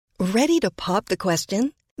Ready to pop the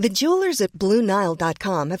question? The jewelers at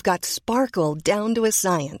BlueNile.com have got sparkle down to a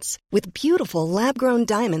science with beautiful lab-grown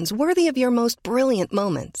diamonds worthy of your most brilliant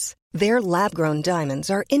moments. Their lab-grown diamonds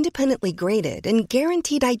are independently graded and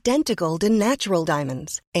guaranteed identical to natural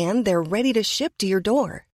diamonds, and they're ready to ship to your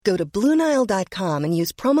door. Go to BlueNile.com and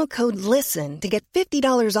use promo code LISTEN to get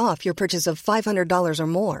 $50 off your purchase of $500 or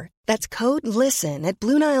more. That's code LISTEN at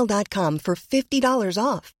BlueNile.com for $50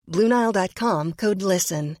 off. BlueNile.com, code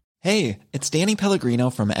LISTEN. Hey, it's Danny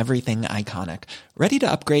Pellegrino from Everything Iconic. Ready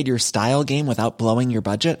to upgrade your style game without blowing your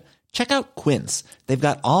budget? Check out Quince. They've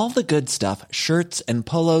got all the good stuff, shirts and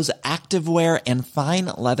polos, activewear, and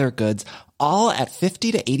fine leather goods, all at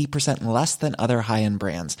 50 to 80% less than other high-end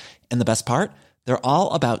brands. And the best part? They're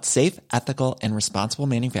all about safe, ethical, and responsible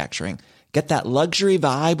manufacturing. Get that luxury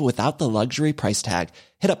vibe without the luxury price tag.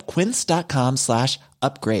 Hit up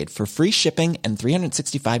quince.com/upgrade for free shipping and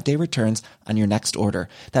 365-day returns on your next order.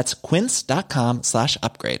 That's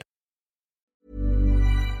quince.com/upgrade.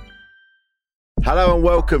 Hello and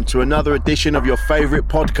welcome to another edition of your favourite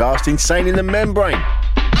podcast, Insane in the Membrane.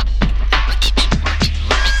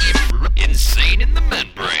 Insane in the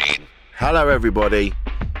Membrane. Hello everybody.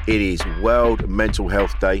 It is World Mental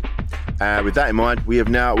Health Day. With that in mind, we're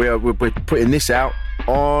putting this out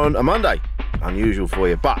on a Monday. Unusual for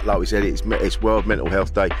you, but like we said, it's World Mental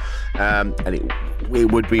Health Day, and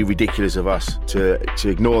it would be ridiculous of us to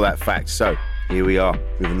ignore that fact. So here we are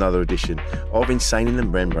with another edition of Insane in the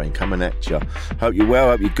Membrane coming at you. Hope you're well,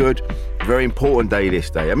 hope you're good. Very important day this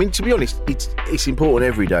day. I mean, to be honest, it's important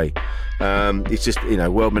every day. It's just,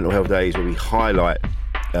 World Mental Health Day is where we highlight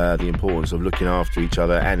the importance of looking after each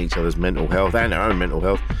other and each other's mental health and our own mental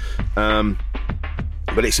health.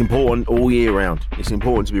 But it's important all year round. It's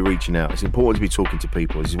important to be reaching out. It's important to be talking to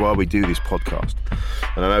people. This is why we do this podcast.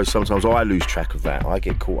 And I know sometimes I lose track of that. I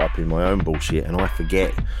get caught up in my own bullshit and I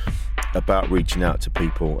forget about reaching out to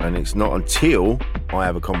people. And it's not until I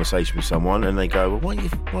have a conversation with someone and they go, well,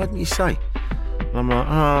 why didn't you say? And I'm like,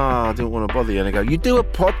 I didn't want to bother you. And they go, you do a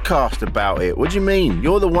podcast about it. What do you mean?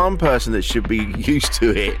 You're the one person that should be used to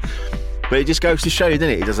it. But it just goes to show you,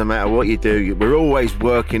 doesn't it? It doesn't matter what you do. We're always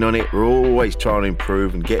working on it. We're always trying to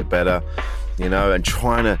improve and get better, and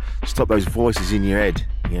trying to stop those voices in your head,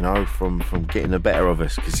 from getting the better of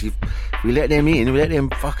us. Because if we let them in, we let them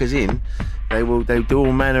fuckers in, they do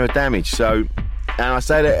all manner of damage. So, and I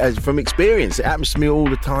say that from experience. It happens to me all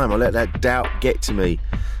the time. I let that doubt get to me.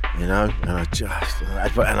 And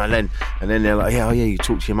then they're like, yeah, you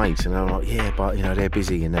talk to your mates, and I'm like, yeah, but they're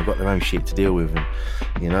busy and they've got their own shit to deal with, and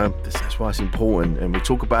that's why it's important. And we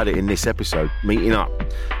talk about it in this episode: meeting up,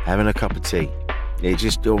 having a cup of tea,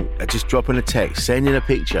 just dropping a text, sending a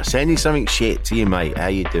picture, sending something shit to your mate. How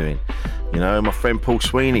you doing? My friend Paul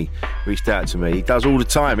Sweeney reached out to me. He does all the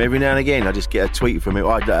time. Every now and again, I just get a tweet from him.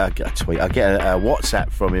 I get a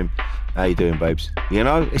WhatsApp from him. How you doing, babes?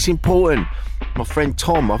 It's important. My friend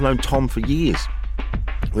Tom, I've known Tom for years.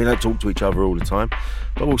 We don't talk to each other all the time,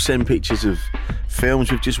 but we'll send pictures of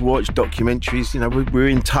films we've just watched, documentaries. We're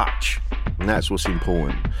in touch, and that's what's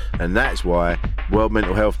important. And that's why World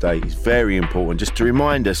Mental Health Day is very important, just to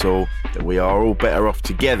remind us all that we are all better off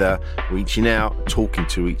together, reaching out, talking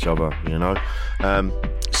to each other.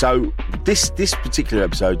 So this particular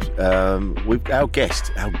episode, our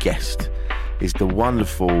guest is the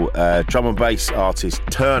wonderful drum and bass artist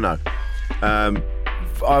Turno. I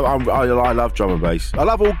love drum and bass. I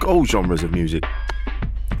love all genres of music.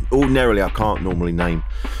 Ordinarily, I can't normally name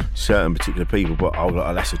certain particular people, but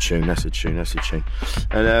that's a tune. And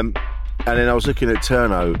then I was looking at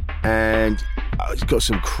Turno, and he's got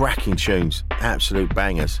some cracking tunes, absolute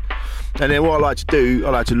bangers. And then what I like to do, I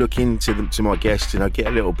like to look into to my guests, get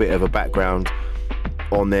a little bit of a background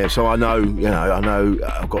on there, so I know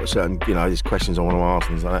I've got certain, there's questions I want to ask,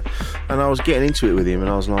 things like that. And I was getting into it with him, and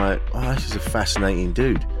I was like, this is a fascinating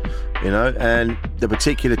dude, And the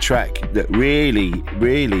particular track that really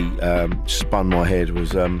spun my head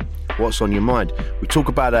was What's on Your Mind. We talk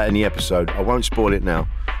about that in the episode. I won't spoil it now,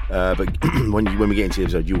 but when we get into the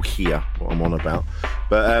episode, you'll hear what I'm on about.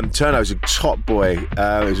 But Turno's a top boy.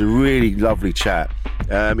 It was a really lovely chat.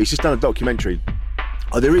 He's just done a documentary.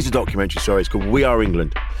 There is a documentary, sorry, it's called We Are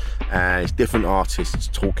England, and it's different artists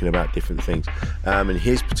talking about different things. And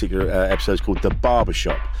his particular episode is called The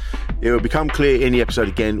Barbershop. It will become clear in the episode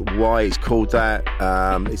again why it's called that.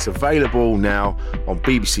 It's available now on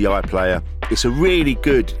BBC iPlayer. It's a really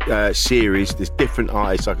good series. There's different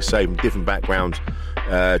artists, like I say, from different backgrounds,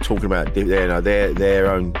 talking about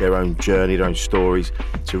their own journey, their own stories.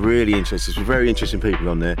 It's a really interesting, some very interesting people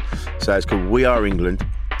on there. So it's called We Are England.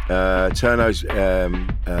 Turno's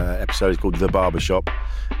episode is called The Barbershop,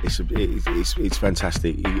 It's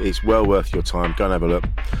fantastic. It's well worth your time. Go and have a look.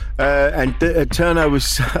 And Turner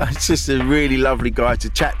was just a really lovely guy to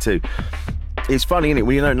chat to. It's funny, isn't it?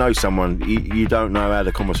 When you don't know someone, you don't know how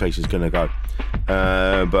the conversation's going to go.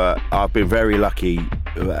 But I've been very lucky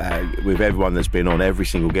with everyone that's been on. Every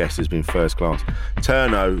single guest has been first class.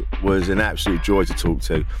 Turno was an absolute joy to talk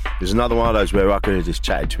to. There's another one of those where I could have just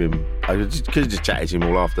chatted to him. I could have just chatted to him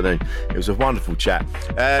all afternoon. It was a wonderful chat.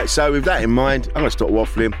 So with that in mind, I'm going to stop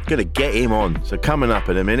waffling. I'm going to get him on. So coming up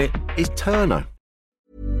in a minute is Turno.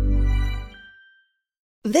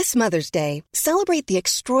 This Mother's Day, celebrate the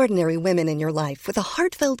extraordinary women in your life with a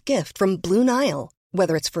heartfelt gift from Blue Nile.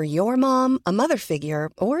 Whether it's for your mom, a mother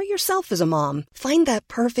figure, or yourself as a mom, find that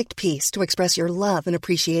perfect piece to express your love and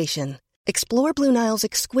appreciation. Explore Blue Nile's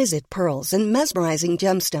exquisite pearls and mesmerizing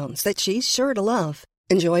gemstones that she's sure to love.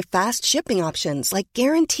 Enjoy fast shipping options like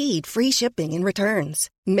guaranteed free shipping and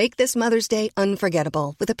returns. Make this Mother's Day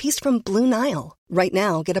unforgettable with a piece from Blue Nile. Right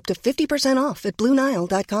now, get up to 50% off at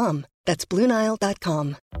BlueNile.com. That's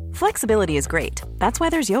BlueNile.com. Flexibility is great. That's why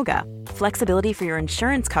there's yoga. Flexibility for your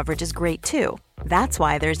insurance coverage is great too. That's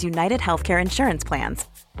why there's United Healthcare Insurance Plans.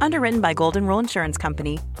 Underwritten by Golden Rule Insurance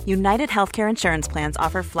Company, United Healthcare Insurance Plans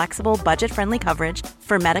offer flexible, budget-friendly coverage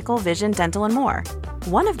for medical, vision, dental, and more.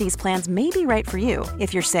 One of these plans may be right for you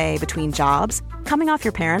if you're, say, between jobs, coming off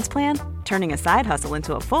your parents' plan, turning a side hustle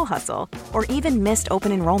into a full hustle, or even missed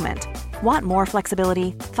open enrollment. Want more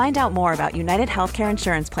flexibility? Find out more about United Healthcare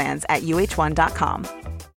Insurance Plans at uh1.com.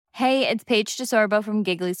 Hey, it's Paige DeSorbo from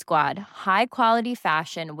Giggly Squad. High quality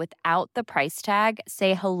fashion without the price tag.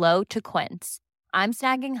 Say hello to Quince. I'm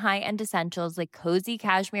snagging high-end essentials like cozy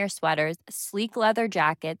cashmere sweaters, sleek leather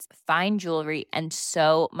jackets, fine jewelry, and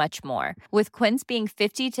so much more. With Quince being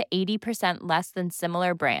 50 to 80% less than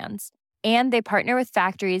similar brands. And they partner with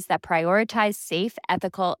factories that prioritize safe,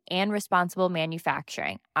 ethical, and responsible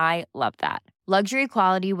manufacturing. I love that. Luxury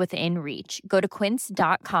quality within reach. Go to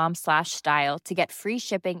quince.com/style to get free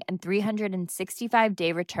shipping and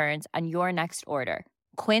 365-day returns on your next order.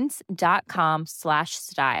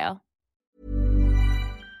 Quince.com/style.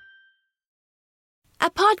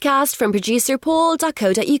 A podcast from producer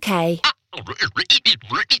Paul.co.uk.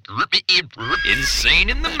 Insane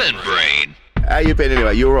in the membrane. How you been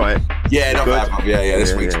anyway? You all right? Yeah, not Good? bad. Yeah.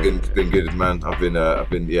 This week's yeah. been good, man. I've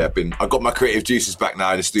got my creative juices back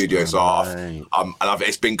now in the studio, so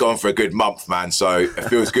it's been gone for a good month, man. So it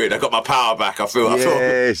feels good. I got my power back. I feel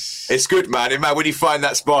it's good, man. And man, when you find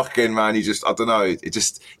that spark again, man, I don't know. It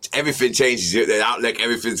just everything changes. The outlook,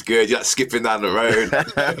 everything's good. You're like skipping down the road.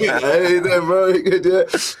 Hey there, bro. Good, yeah.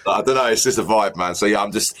 I don't know. It's just a vibe, man. So yeah,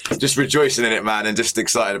 I'm just rejoicing in it, man, and just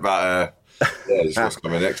excited about. Just what's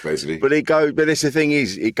coming next, basically. But the thing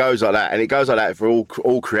is, it goes like that, and it goes like that for all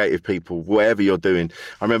creative people, whatever you're doing.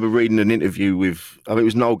 I remember reading an interview with, I think it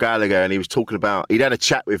was Noel Gallagher, and he was talking about, he'd had a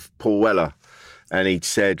chat with Paul Weller, and he'd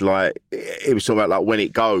said, like, he was talking about, like, when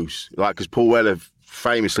it goes, like, because Paul Weller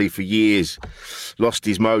famously for years lost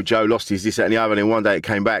his mojo, lost his this, that, and the other, and then one day it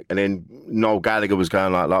came back, and then Noel Gallagher was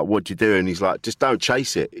going like, what'd you do? And he's like, just don't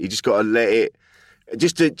chase it. You just got to let it.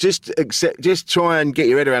 Just try and get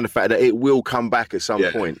your head around the fact that it will come back at some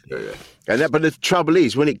point. Yeah. But the trouble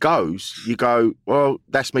is, when it goes, you go, well,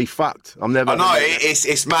 that's me fucked. I'm never. I know,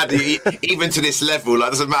 it's mad. Even to this level,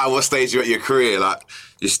 like, doesn't matter what stage you're at your career, like,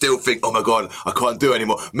 you still think, oh my God, I can't do it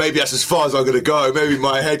anymore. Maybe that's as far as I'm going to go. Maybe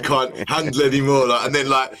my head can't handle it anymore. Like, and then,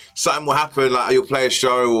 like, something will happen, like, you'll play a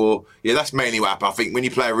show or, yeah, that's mainly what happens. I think when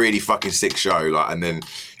you play a really fucking sick show, like, and then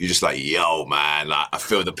you're just like, yo, man, like, I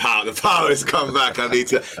feel the power has come back. I need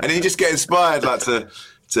to, and then you just get inspired, like, to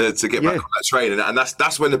get back on that train, and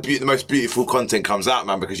that's when the most beautiful content comes out,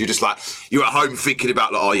 man, because you're just like, you're at home thinking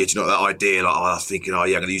about, like, oh yeah, do you know that idea, like, I was thinking, oh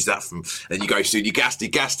yeah, I'm gonna use that from, and you go through, you gas to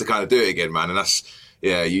kind of do it again, man, and that's,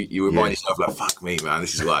 yeah, you remind yourself, like, fuck me, man,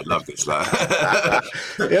 this is what I love. It's like,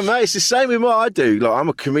 yeah, mate, it's the same with what I do. Like, I'm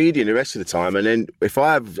a comedian the rest of the time, and then if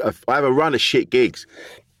I have a run of shit gigs,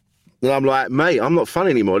 then I'm like, mate, I'm not fun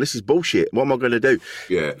anymore. This is bullshit. What am I going to do?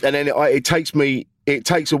 Yeah. And then it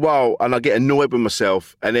takes a while, and I get annoyed with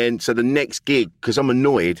myself. And then, so the next gig, because I'm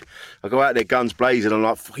annoyed, I go out there guns blazing, I'm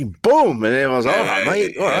like, fucking boom. And then I was like, all right,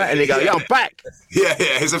 mate, all right. And they go, yeah, I'm back. Yeah,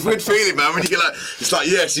 it's a good feeling, man. When you get like, it's like,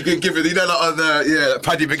 yes, you can give it, you know, like on the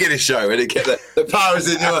Paddy McGuinness show, and it get the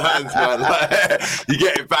power's in your hands, man. Like, you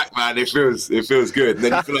get it back, man. It feels good. And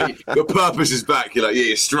then you feel like your purpose is back. You're like, yeah,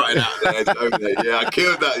 you're strutting out there. Yeah, I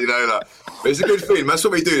killed that, you know. Like, but it's a good feeling, man. That's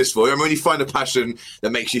what we do this for. I mean, when you find a passion that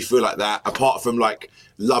makes you feel like that, apart from like like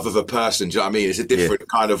love of a person. Do you know what I mean? It's a different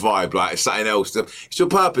kind of vibe. Like it's something else. It's your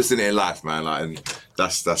purpose in life, man. Like, and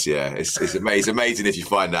that's it's amazing if you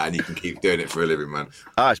find that and you can keep doing it for a living, man.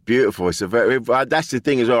 It's beautiful. It's that's the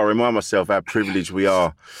thing as well. I remind myself how privileged we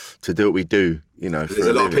are to do what we do. You know, there's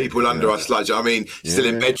a lot of people under us. Like, do you know what I mean, still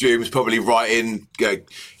in bedrooms, probably writing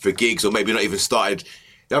for gigs, or maybe not even started.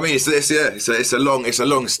 I mean, it's a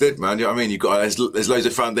long stint, man. You know what I mean? There's loads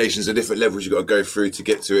of foundations and different levels you've got to go through to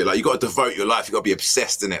get to it. Like, you got to devote your life. You got to be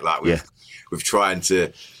obsessed in it, like with trying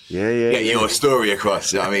to get your story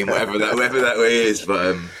across. You know what I mean? Whatever that way is.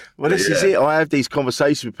 But this is it. I have these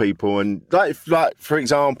conversations with people, and like for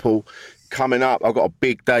example, coming up, I've got a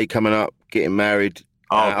big day coming up, getting married.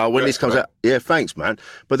 When this comes out, thanks, man.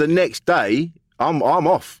 But the next day, I'm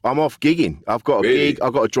off. I'm off gigging. I've got a gig.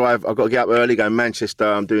 I've got to drive. I've got to get up early, go to Manchester.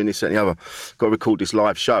 I'm doing this and the other. Got to record this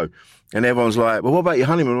live show. And everyone's like, "Well, what about your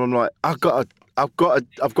honeymoon?" I'm like, I've got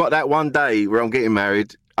that one day where I'm getting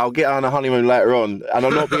married. I'll get on a honeymoon later on, and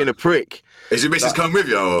I'm not being a prick. Is your missus come with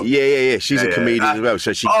you? Or? Yeah. She's a comedian as well,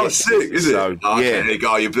 so she. Sick, is it? So, there you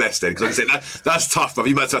go. You're blessed then, because I said that's tough. But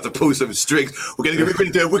you might have to pull some strings. We're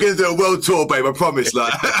gonna do a world tour, babe. I promise.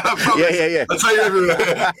 Like, I promise. Yeah. I'll tell you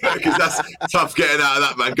everywhere, because that's tough getting out of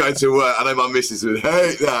that, man. Going to work. I know my missus would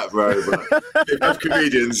hate that, bro. But if have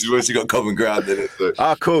comedians, you've obviously got common ground in it.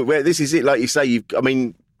 So. Cool. Well, this is it. Like you say, you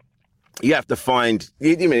have to find.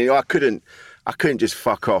 I couldn't just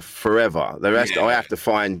fuck off forever. I have to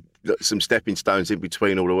find some stepping stones in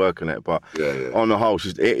between all the work on it. But on the whole,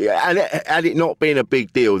 had it not been a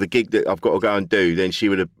big deal, the gig that I've got to go and do,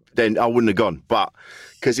 then I wouldn't have gone. But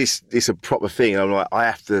because it's a proper thing, I'm like,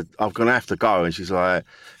 I'm gonna have to go. And she's like,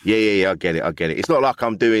 yeah, I get it. It's not like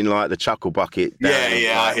I'm doing like the chuckle bucket.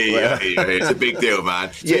 I hear you. It's a big deal,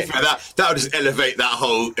 man. That would just elevate that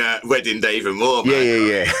whole wedding day even more, man.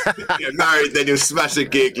 Yeah. Get married, then you'll smash a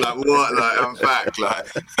gig. Like what? Like I'm back. Like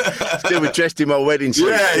still be dressed in my wedding suit.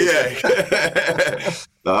 Yeah.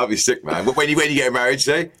 No, that'd be sick, man. When you getting married,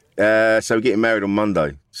 say? So we're getting married on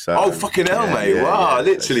Monday. So, fucking hell, mate. Wow,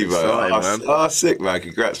 literally, bro. Sick, man.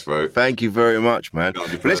 Congrats, bro. Thank you very much, man.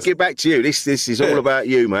 But let's get back to you. This is all about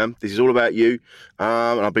you, man. This is all about you.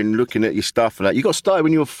 And I've been looking at your stuff and that. You got started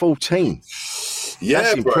when you were 14. Yeah,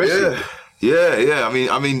 that's impressive. Yeah.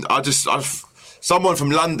 I mean, someone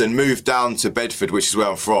from London moved down to Bedford, which is where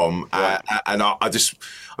I'm from, and I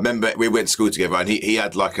remember we went to school together, and he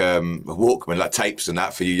had like a Walkman, like tapes and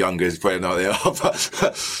that for you youngers, probably know what they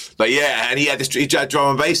are. But yeah, and he had drum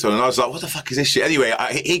and bass on, and I was like, what the fuck is this shit? Anyway,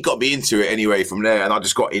 he got me into it anyway from there, and I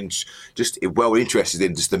just got well interested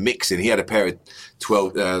in just the mixing. He had a pair of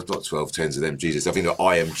 1210s of them, Jesus, I think they're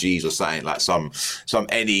IMGs or something, like some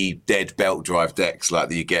any dead belt drive decks like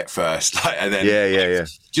that you get first, like, and then yeah.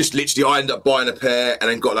 Just literally, I ended up buying a pair and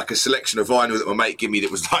then got like a selection of vinyl that my mate gave me that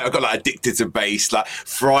was like, I got like Addicted to Bass, like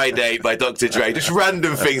Friday by Dr. Dre, just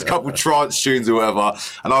random things, couple trance tunes or whatever.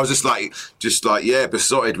 And I was just like,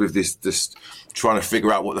 besotted with this trying to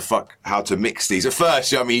figure out what the fuck, how to mix these. At first,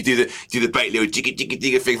 you know what I mean, you do the bait little jiggy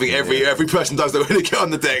thing. Every person does that when they get on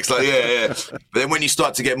the decks, like yeah. But then when you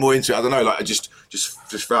start to get more into it, I don't know, like I just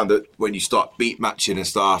found that when you start beat matching and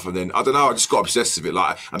stuff, and then I don't know, I just got obsessed with it,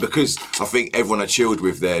 like, and because I think everyone I chilled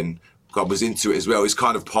with then, God was into it as well. It's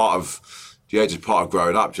kind of part of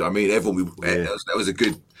growing up. Do you know what I mean? Everyone, that was a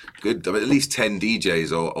good. I mean, at least 10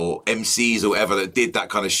 DJs or MCs or whatever that did that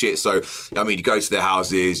kind of shit. So I mean, you go to their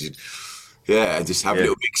houses. And just have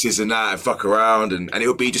little mixes and that and fuck around and it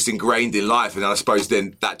would be just ingrained in life. And I suppose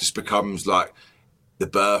then that just becomes like the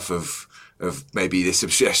birth of maybe this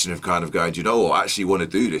obsession of kind of going, do you know what, I actually want to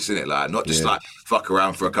do this, innit? Like, not just like fuck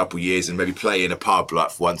around for a couple of years and maybe play in a pub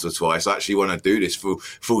like once or twice. I actually want to do this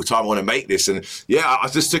full time. I want to make this. And I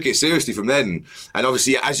just took it seriously from then. And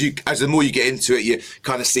obviously, as the more you get into it, you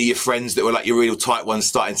kind of see your friends that were like your real tight ones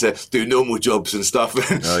starting to do normal jobs and stuff.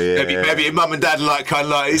 Maybe your mum and dad like kind of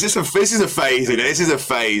like, this is a phase, you know? This is a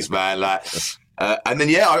phase, man. Like. And then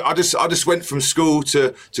I just went from school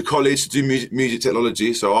to college to do music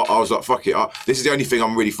technology. So I was like, fuck it, this is the only thing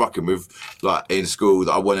I'm really fucking with, like in school,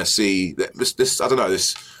 that I want to see. This I don't know,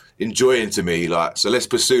 this enjoying to me. Like, so let's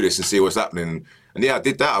pursue this and see what's happening. And I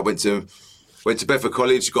did that. I went to Bedford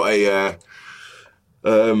College, got a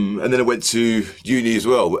and then I went to uni as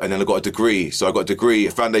well, and then I got a degree. So I got a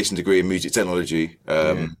foundation degree in music technology,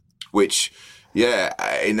 which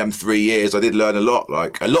in them 3 years I did learn a lot.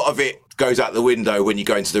 Like a lot of it goes out the window when you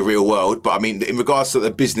go into the real world. But I mean, in regards to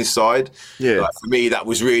the business side, like for me, that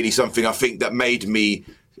was really something I think that made me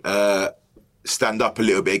stand up a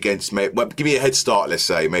little bit against, give me a head start, let's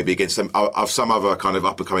say, maybe against some other kind of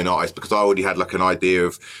up-and-coming artists, because I already had like an idea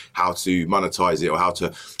of how to monetize it or how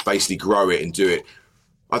to basically grow it and do it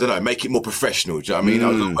I don't know, make it more professional. Do you know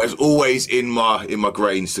what I mean? I was always in my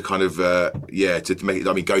grains to kind of to make it.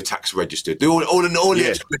 I mean, go tax registered, do all the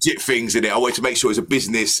extra legit things in it. I wanted to make sure it was a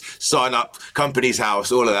business, sign up, company's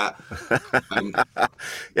house, all of that.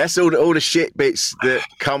 That's all the shit bits that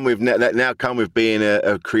come with that now come with being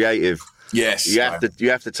a creative. Yes, you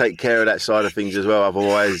have to take care of that side of things as well.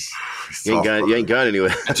 Otherwise, you ain't going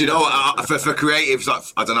anywhere. And do you know what? For creatives, like,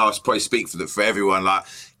 I don't know. I probably speak for everyone. Like,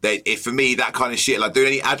 for me, that kind of shit, like doing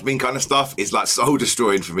any admin kind of stuff, is like soul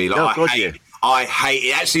destroying for me. Like, I hate it.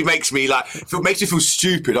 It actually makes me makes me feel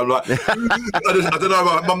stupid. I'm like, I don't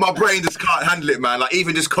know. My brain just can't handle it, man. Like,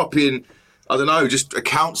 even just copying. I don't know, just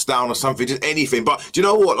accounts down or something, just anything. But do you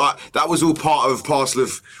know what? Like, that was all parcel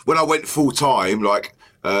of when I went full time. Like,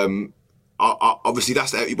 obviously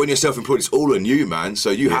that's when you're self-employed, it's all on you, man. So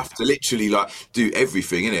you have to literally like do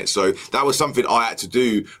everything in it. So that was something I had to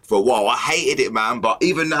do for a while. I hated it, man, but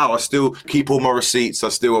even now I still keep all my receipts. I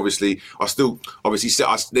still obviously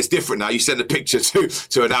it's different now. You send a picture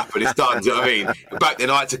to an app and it's done. Do you know what I mean? Back then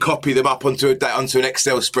I had to copy them up onto an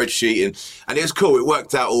Excel spreadsheet and it was cool. It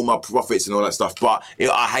worked out all my profits and all that stuff. But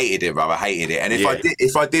I hated it, bro. I hated it. And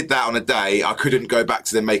if I did that on a day, I couldn't go back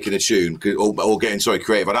to them making a tune or getting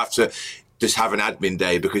creative. I'd have to just have an admin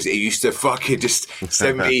day because it used to fucking just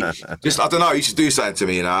send me, just, I don't know, it used to do something to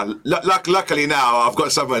me, you know. Luckily now I've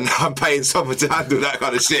got someone, I'm paying someone to handle that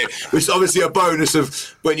kind of shit, which is obviously a bonus of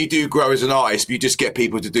when you do grow as an artist, you just get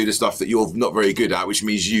people to do the stuff that you're not very good at, which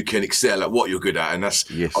means you can excel at what you're good at. And that's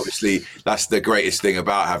obviously, that's the greatest thing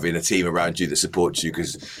about having a team around you that supports you,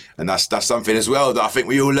 and that's something as well that I think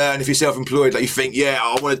we all learn if you're self-employed, like you think,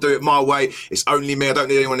 I want to do it my way, it's only me, I don't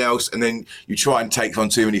need anyone else, and then you try and take on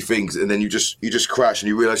too many things, and then you just crash and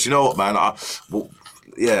you realise, you know what, man,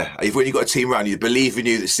 when you've got a team around you that believe in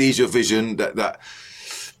you, that sees your vision, that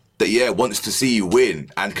wants to see you win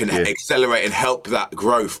and can accelerate and help that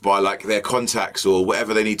growth by like their contacts or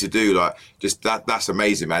whatever they need to do, like just that's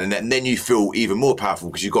amazing, man. And then you feel even more powerful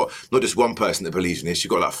because you've got not just one person that believes in this,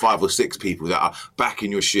 you've got like 5 or 6 people that are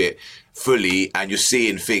backing your shit fully, and you're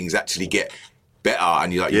seeing things actually get better,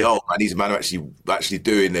 and you're like, yo, man, these men are actually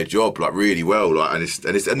doing their job like really well, like,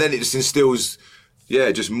 and then it just instills,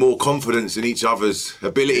 just more confidence in each other's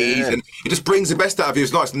abilities, and it just brings the best out of you.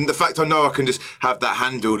 It's nice, and the fact I know I can just have that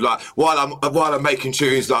handled, like while I'm making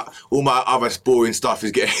tunes, like all my other boring stuff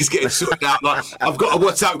is getting sorted out. Like I've got a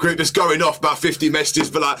WhatsApp group that's going off about 50 messages,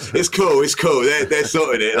 but like it's cool. They're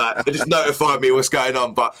sorting it. Like they just notify me what's going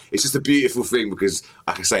on, but it's just a beautiful thing because,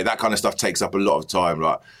 like I say, that kind of stuff takes up a lot of time,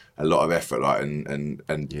 like a lot of effort, like, and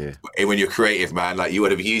when you're creative, man, like you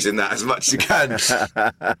want to be using that as much as you can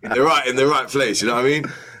in the right place. You know what I mean?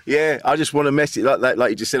 Yeah, I just want to message, like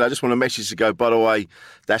you just said. I just want a message to go, by the way,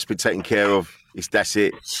 that's been taken care of. That's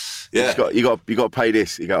it. Yeah, you got to pay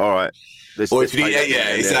this. You go, all right. Or if you need,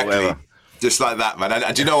 exactly. Just like that, man.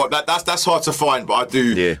 And do you know what? That's hard to find, but I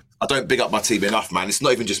do. Yeah. I don't big up my team enough, man. It's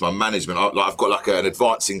not even just my management. I've got like an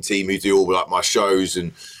advancing team who do all like my shows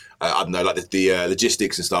and. I don't know, like the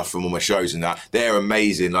logistics and stuff from all my shows and that. They're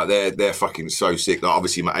amazing. Like they're fucking so sick. Like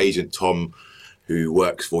obviously my agent Tom, who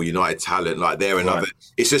works for United Talent, like they're another.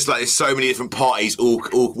 Right. It's just like there's so many different parties all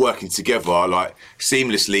working together, like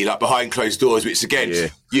seamlessly, like behind closed doors. Which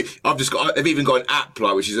again, I've even got an app,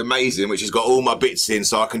 like, which is amazing, which has got all my bits in,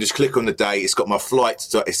 so I can just click on the date. It's got my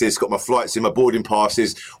flights. It's got my flights in, my boarding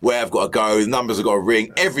passes, where I've got to go, the numbers I've got to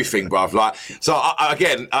ring, everything, bruv. Like, so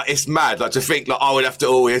again, it's mad. Like to think, like I would have to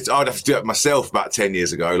do it myself about 10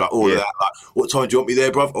 years ago. Like all of that. Like, what time do you want me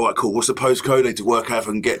there, bruv? All right, cool. What's the postcode? I need to work out if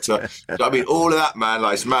I can get to. I mean, all of that, man.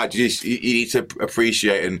 Like it's mad. You need to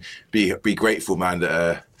appreciate and be grateful, man.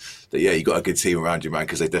 That you got a good team around you, man,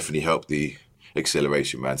 because they definitely help the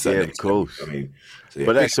acceleration, man. So of course. I mean,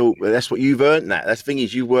 but that's all. That's what you've earned. That's the thing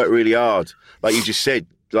is, you work really hard, like you just said.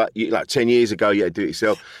 Like 10 years ago, you had to do it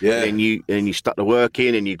yourself. Yeah. And you stuck the work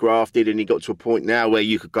in, and you grafted, and you got to a point now where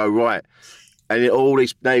you could go right. And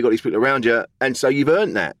now you've got these people around you, and so you've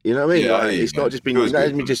earned that. You know what I mean? Yeah, it's not just been. It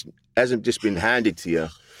hasn't just been handed to you.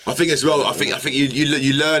 I think as well. I think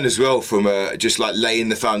you learn as well from just like laying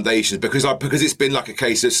the foundations because it's been like a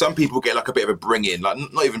case of some people get like a bit of a bring in, like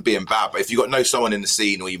not even being bad, but if you got someone in the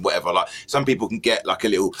scene or whatever, like some people can get like a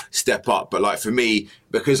little step up. But like for me,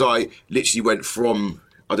 because I literally went from,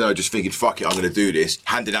 I don't know, just thinking, fuck it, I'm going to do this,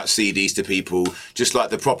 handing out CDs to people, just like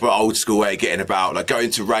the proper old school way of getting about, like going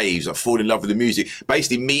to raves, like falling in love with the music,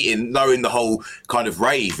 basically knowing the whole kind of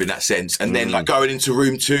rave in that sense, and then like going into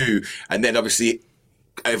room 2, and then obviously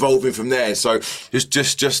evolving from there. So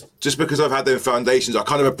just because I've had them foundations, I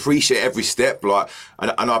kind of appreciate every step, like,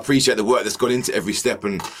 and I appreciate the work that's gone into every step,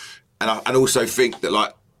 and I also think that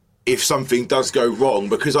like if something does go wrong,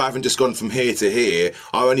 because I haven't just gone from here to here,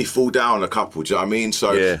 I only fall down a couple. Do you know what I mean?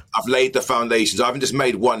 So I've laid the foundations. I haven't just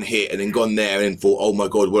made one hit and then gone there and then thought, oh my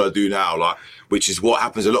God, what do I do now? Like, which is what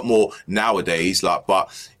happens a lot more nowadays. Like,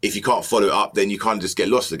 but if you can't follow it up, then you kind of just get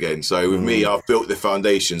lost again. So with me, I've built the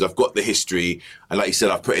foundations. I've got the history, and like you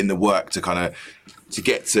said, I've put in the work to kind of to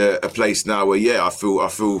get to a place now where I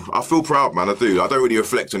feel proud, man. I do. I don't really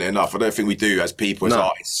reflect on it enough. I don't think we do as people, as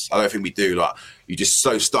artists. I don't think we do. Like, you're just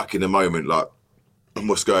so stuck in the moment, like, and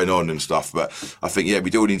what's going on and stuff. But I think, we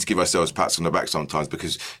do need to give ourselves pats on the back sometimes,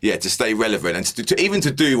 because, to stay relevant and to even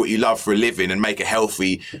to do what you love for a living and make a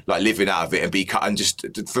healthy, like, living out of it and be cut. And just,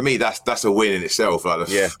 for me, that's a win in itself. Like,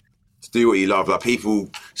 to do what you love. Like, people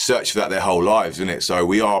search for that their whole lives, isn't it? So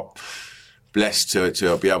we are blessed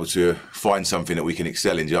to be able to find something that we can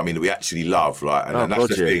excel in, do you know what I mean, that we actually love, like, and that's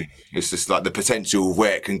the thing. It's just like the potential of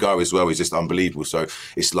where it can go as well is just unbelievable. So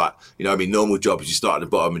it's like, you know what I mean, normal job is you start at the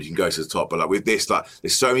bottom and you can go to the top, but like with this, like,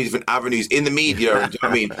 there's so many different avenues in the media, and, do you know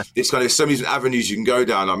what I mean, there's so many different avenues you can go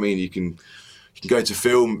down. I mean, you can go into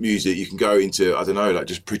film music, you can go into, I don't know, like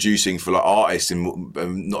just producing for like artists and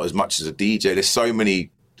not as much as a DJ. There's so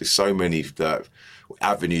many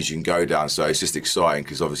avenues you can go down, so it's just exciting,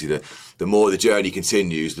 because obviously the more the journey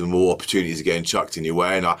continues, the more opportunities are getting chucked in your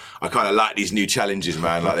way, and I kind of like these new challenges,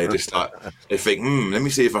 man. Like, they just like, they think, let me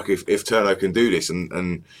see if Turno can do this,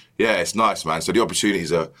 and it's nice, man. So the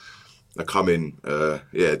opportunities are coming,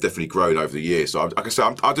 definitely grown over the years. So like I say,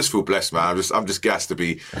 I just feel blessed, man. I'm just gassed to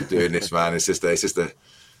be doing this, man. It's just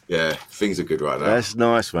things are good right now. That's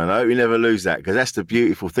nice, man. I hope you never lose that, because that's the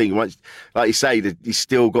beautiful thing. Once, like you say, you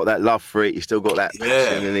still got that love for it. You still got that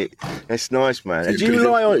passion in it. That's nice, man. And do you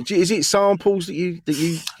rely on? Is it samples that you?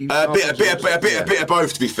 A bit of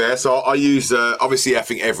both, to be fair. So I use obviously, I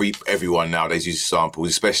think everyone nowadays uses samples,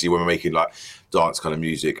 especially when we're making like dance kind of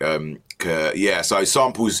music. So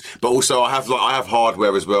samples, but also I have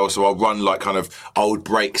hardware as well. So I'll run like kind of old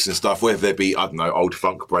breaks and stuff, whether they be, I don't know, old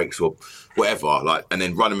funk breaks or whatever, like, and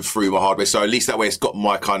then run them through my hardware. So at least that way it's got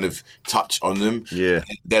my kind of touch on them. Yeah.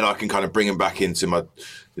 And then I can kind of bring them back into my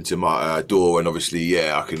DAW, and obviously,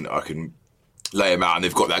 I can lay them out, and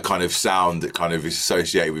they've got that kind of sound that kind of is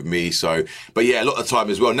associated with me. So, but a lot of the time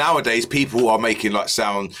as well, nowadays people are making like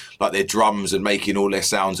sound like their drums and making all their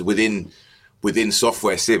sounds within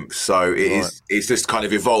software synths, so it's just kind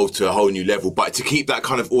of evolved to a whole new level. But to keep that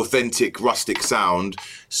kind of authentic, rustic sound,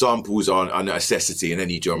 samples are a necessity in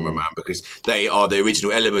any genre, man, because they are the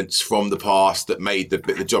original elements from the past that made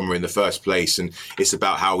the genre in the first place, and it's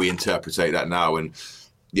about how we interpret that now. And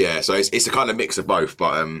so it's a kind of mix of both.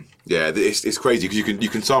 But it's crazy, because you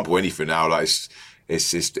can sample anything now. Like,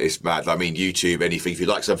 it's mad. I mean, YouTube, anything. If you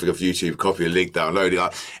like something off YouTube, copy a link, download it.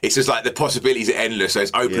 Like, it's just like the possibilities are endless. So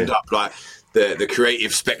it's opened up like the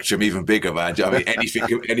creative spectrum even bigger, man. Do you know what I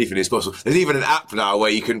mean? Anything is possible. There's even an app now where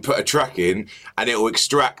you can put a track in and it will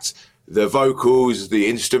extract the vocals, the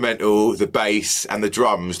instrumental, the bass, and the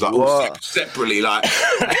drums, like all separately. Like,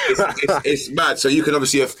 it's mad. So you can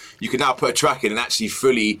obviously you can now put a track in and actually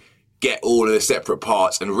fully get all of the separate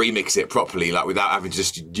parts and remix it properly, like without having to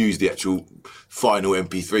just use the actual final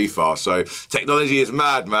MP3 file. So technology is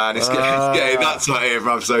mad, man. It's getting nuts out here,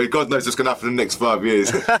 bruv. So God knows what's going to happen in the next 5 years.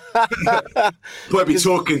 Probably be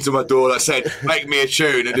talking to my door, like saying, make me a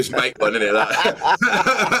tune, and just make one, innit?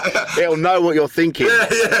 Like, it'll know what you're thinking.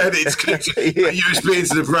 It's USB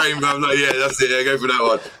into the brain, bruv. I'm like, that's it. Go for that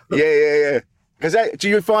one. Yeah. Because do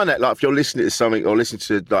you find that, like, if you're listening to something or listening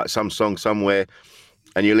to like some song somewhere,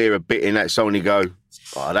 and you'll hear a bit in that song and you go,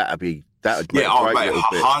 that would make a great little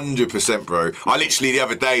bit. 100%, bro. I literally, the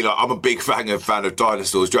other day, like, I'm a big fan of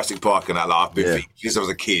dinosaurs, Jurassic Park and that. Like, I've been since I was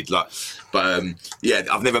a kid. Like, but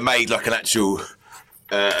I've never made like an actual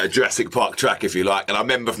a Jurassic Park track, if you like. And I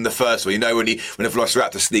remember from the first one, you know, when the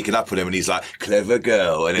Velociraptor's sneaking up on him and he's like, clever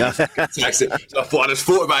girl. And then so I just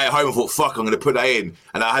thought about it at home and thought, fuck, I'm going to put that in.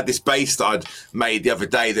 And I had this bass that I'd made the other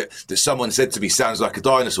day that someone said to me sounds like a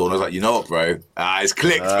dinosaur. And I was like, you know what, bro? It's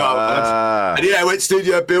clicked, bro. And I went to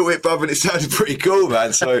studio, built it, bro, and it sounded pretty cool,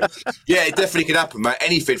 man. So, it definitely can happen, man.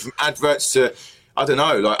 Anything from adverts to, I don't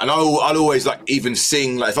know, like, and I'll always like even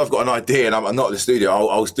sing, like, if I've got an idea and I'm not in the studio,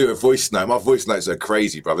 I'll do a voice note. My voice notes are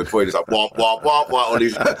crazy, bro. They're probably just like wah wah wah wah, all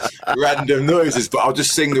these random noises, but I'll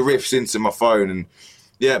just sing the riffs into my phone,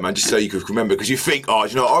 and man, just so you could remember, because you think,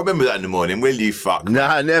 you know, I'll remember that in the morning. Will you? Fuck.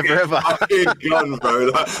 Nah, never ever. Gone,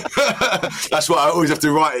 bro. Like, that's why I always have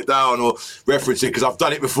to write it down or reference it, because I've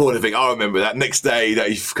done it before and I think, I remember that. Next day, that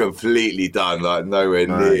you've completely done, like, nowhere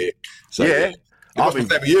near. So, It must be the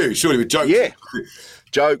same with you, surely, with jokes. Yeah.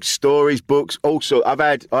 Jokes, stories, books. Also, I've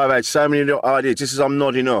had so many ideas. Just as I'm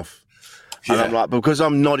nodding off, And I'm like, because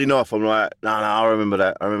I'm nodding off, I'm like, no, I remember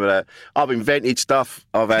that. I've invented stuff.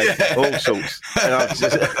 I've had all sorts. And I've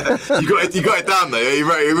just, you got it down there. You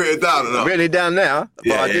wrote it down. I've written it down now,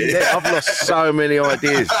 but I didn't. I've lost so many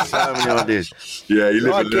ideas. Yeah, you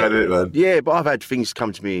live and learn it, man. Yeah, but I've had things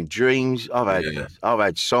come to me in dreams. I've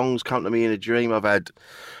had songs come to me in a dream. I've had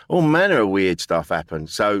all manner of weird stuff happen.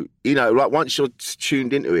 So, like once you're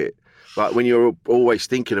tuned into it, like when you're always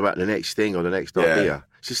thinking about the next thing or the next idea,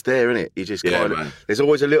 it's just there, isn't it? You just kind of, there's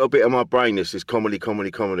always a little bit of my brain that's just comedy.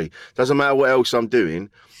 Doesn't matter what else I'm doing.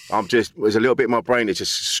 There's a little bit of my brain that's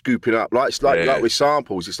just scooping up. Like with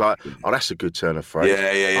samples, it's like, oh, that's a good turn of phrase.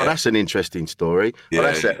 Oh, that's an interesting story. Oh,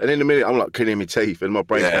 that's it. And in a minute, I'm like cleaning my teeth and my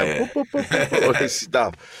brain's going, all this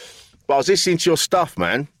stuff. But I was listening to your stuff,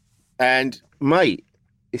 man, and mate,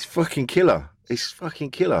 it's fucking killer. It's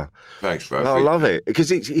fucking killer. Thanks, bro. I love it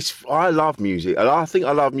because I love music, and I think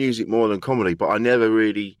I love music more than comedy. But I never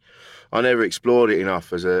explored it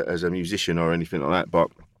enough as a musician or anything like that. But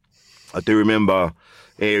I do remember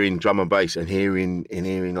hearing drum and bass and hearing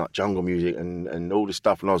like jungle music and all this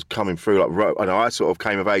stuff. And I was coming through and I sort of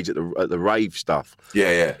came of age at the rave stuff.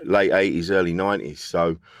 Yeah. Late 80s, early 90s.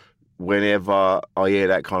 So whenever I hear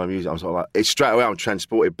that kind of music, I'm sort of like, it's straight away I'm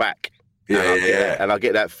transported back. And I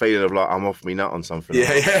get that feeling of like I'm off me nut on something.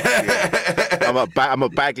 I'm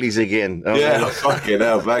at Bagley's again. Fucking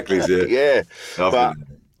hell, Bagley's. But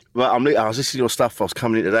I was listening to your stuff. I was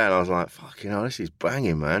coming in today, and I was like, "Fucking hell, this is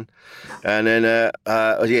banging, man." And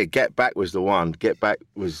then, Get Back was the one. Get Back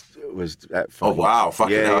was that. Oh wow,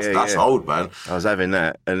 fucking hell, that's old, man. I was having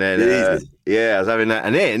that, and then I was having that,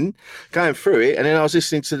 and then going through it, and then I was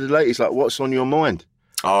listening to the latest, like "What's on Your Mind."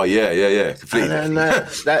 Oh yeah, completely. And then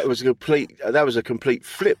that was a complete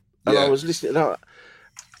flip. And I was listening,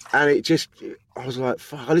 and it just, I was like,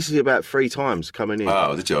 fuck. I listened to it about 3 times coming in.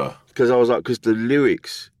 Oh, did you? Because I was like, because the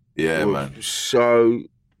lyrics, man. So,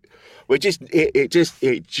 it just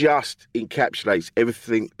encapsulates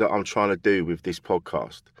everything that I'm trying to do with this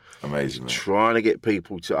podcast. Amazing, man. Trying to get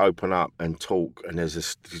people to open up and talk. And there's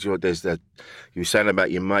that you were saying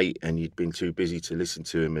about your mate, and you'd been too busy to listen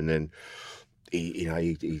to him, and then. He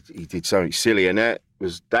did something silly, and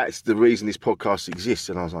that's the reason this podcast exists.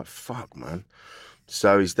 And I was like, "Fuck, man."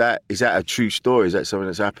 So is that a true story? Is that something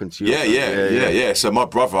that's happened to you? Yeah. So my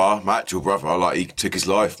actual brother, like he took his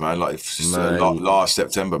life, man. Like last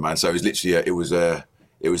September, man. So it was literally it was a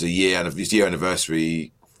year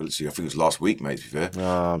anniversary. I think it was last week, mate. To be fair.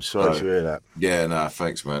 Oh, I'm sorry to hear that. Yeah, nah,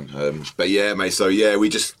 thanks, man. But yeah, mate. So yeah, we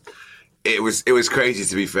just. It was crazy,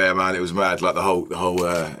 to be fair, man. It was mad, like the whole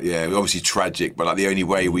obviously tragic, but like the only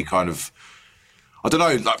way we kind of, I don't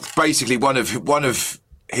know, like basically one of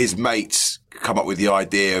his mates come up with the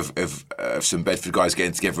idea of some Bedford guys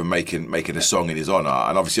getting together and making a song in his honour,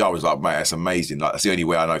 and obviously I was like, mate, that's amazing. Like that's the only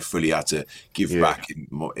way I know fully how to give back in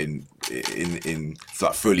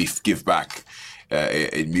like fully give back.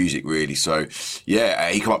 In music, really. So, he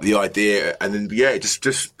came up with the idea, and then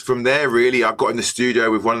just from there, really, I got in the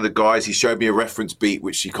studio with one of the guys. He showed me a reference beat,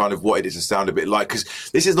 which he kind of wanted it to sound a bit like, because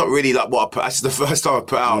this is not really like what I put. This is the first time I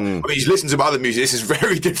put out. I mean, he's listened to my other music. This is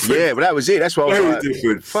very different. Yeah, but that was it. That's what I was like.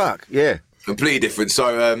 Different. Fuck, yeah. Completely different.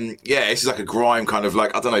 So, this is like a grime kind of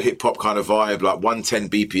like, I don't know, hip-hop kind of vibe, like 110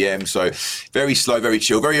 BPM. So very slow, very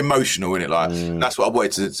chill, very emotional, in it. Like, that's what I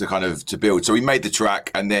wanted to kind of to build. So we made the track,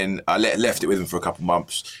 and then I left it with them for a couple of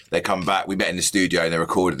months. They come back, we met in the studio, and they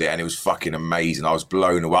recorded it, and it was fucking amazing. I was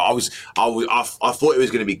blown away. I thought it was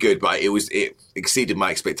going to be good, but it exceeded my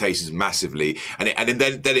expectations massively. And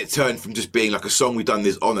then it turned from just being like a song we've done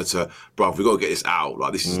this honour to, bruv, we've got to get this out.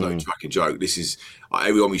 Like, this is no fucking joke. This is,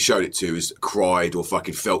 everyone we showed it to has cried or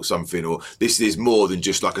fucking felt something, or this is more than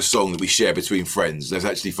just like a song that we share between friends. Let's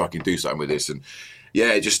actually fucking do something with this. And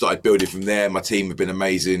yeah, it just started building from there. My team have been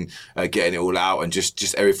amazing, getting it all out, and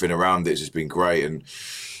just everything around it has just been great. And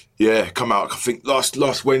yeah, come out, I think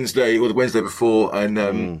last Wednesday or the Wednesday before. And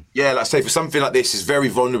like I say, for something like this, it's very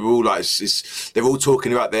vulnerable. Like they're all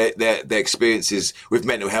talking about their experiences with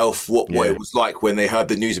mental health, what it was like when they heard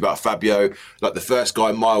the news about Fabio. Like the first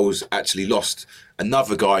guy, Miles, actually lost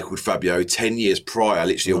another guy called Fabio 10 years prior,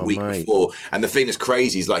 literally a week before. And the thing that's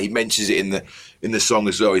crazy is, like, he mentions it in the song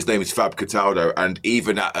as well. His name is Fab Cataldo, and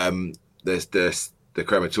even at the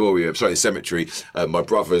crematorium, the cemetery, my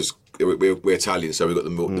brother's, we're Italian, so we've got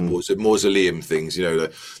the mausoleum things,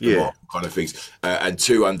 the kind of things. And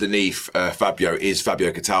 2 underneath Fabio is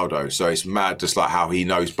Fabio Cataldo. So it's mad, just like how he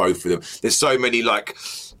knows both of them. There's so many like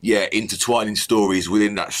intertwining stories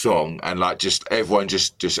within that song, and like just everyone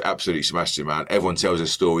just absolutely smashed it, man. Everyone tells a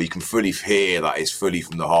story. You can fully hear that it's fully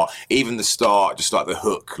from the heart. Even the start, just like the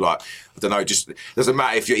hook, like I don't know, just doesn't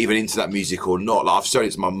matter if you're even into that music or not. Like I've shown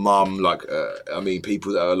it to my mum, like I mean,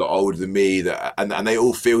 people that are a lot older than me, that and they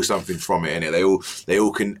all feel something from it, innit? They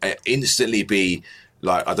all can instantly be.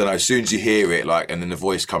 Like, I don't know, as soon as you hear it, like, and then the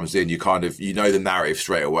voice comes in, you kind of, you know the narrative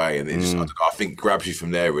straight away, and it just, I think, grabs you from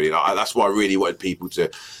there, really. Like, that's why I really wanted people to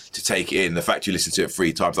take it in. The fact you listen to it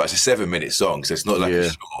 3 times, like, it's a 7-minute song, so it's not like a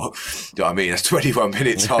short, do you know what I mean? That's 21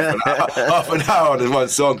 minutes, half an hour on one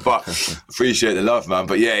song, but appreciate the love, man.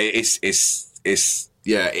 But yeah, it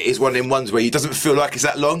is one of them ones where it doesn't feel like it's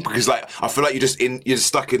that long, because like I feel like you're just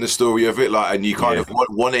stuck in the story of it, like, and you kind of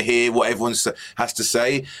want to hear what everyone has to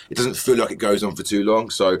say. It doesn't feel like it goes on for too long.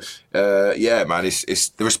 So yeah, man, it's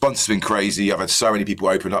the response has been crazy. I've had so many people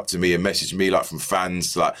open up to me and message me, like from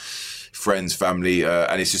fans, like friends, family,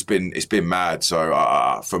 and it's been mad.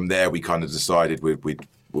 So from there, we kind of decided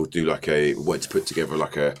we'll do like we wanted to put together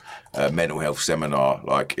like a mental health seminar,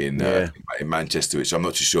 like in Manchester, which I'm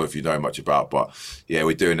not too sure if you know much about, but yeah,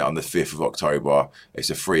 we're doing it on the 5th of October. It's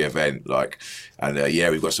a free event, like, and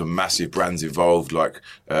we've got some massive brands involved, like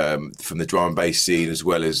from the drum and bass scene as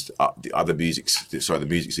well as the other music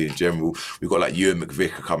scene in general. We've got like Ewan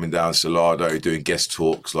McVicker coming down, Salado doing guest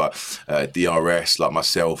talks, like DRS, like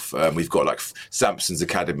myself. We've got like Samson's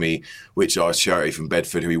Academy, which are a charity from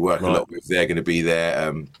Bedford who we work a lot with. They're going to be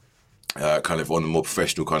there. Kind of on the more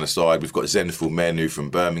professional kind of side. We've got Zenful Men, who from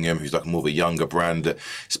Birmingham, who's like more of a younger brand that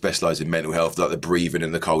specialises in mental health, like the breathing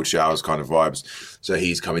and the cold showers kind of vibes. So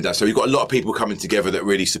he's coming down. So we've got a lot of people coming together that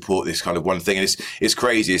really support this kind of one thing. And it's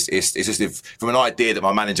crazy. It's just from an idea that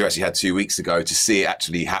my manager actually had 2 weeks ago to see it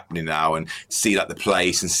actually happening now and see like the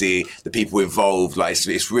place and see the people involved. Like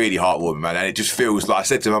it's really heartwarming, man. And it just feels like I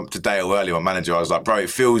said to Dale earlier, my manager, I was like, bro,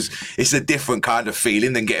 it's a different kind of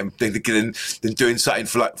feeling than doing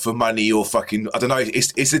something for money or fucking, I don't know,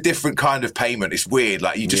 it's a different kind of payment. It's weird,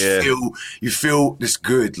 like you just feel this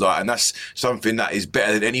good, like, and that's something that is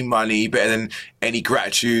better than any money, better than any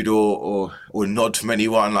gratitude or nod from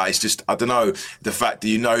anyone. Like, it's just, I don't know, the fact that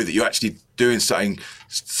you know that you're actually doing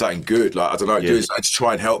something good, like, I don't know, doing something to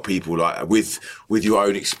try and help people, like with your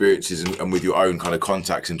own experiences and with your own kind of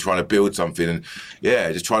contacts and trying to build something, and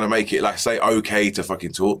just trying to make it, like, say, okay to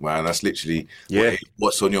fucking talk, man. That's literally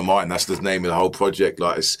what's on your mind. That's the name of the whole project,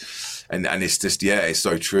 like, and it's just, it's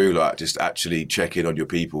so true, like, just actually check in on your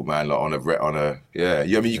people, man, like on a I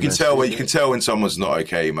mean, you can tell when someone's not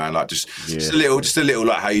okay, man, like just a little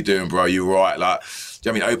like, how you doing, bro, you all right, like, do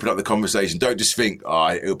you know what I mean? Open up the conversation. Don't just think,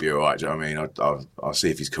 it'll be all right. Do you know what I mean? I'll see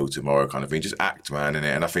if he's cool tomorrow, kind of thing. Just act, man,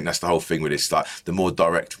 innit? And I think that's the whole thing with this. Like, the more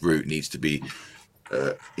direct route needs to be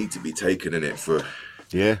taken in it for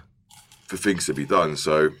things to be done.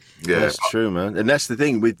 So that's true, man. And that's the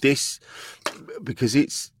thing with this, because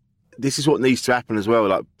this is what needs to happen as well.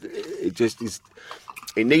 Like, it just is.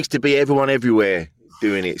 It needs to be everyone everywhere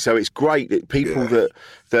doing it. So it's great that people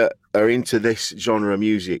that are into this genre of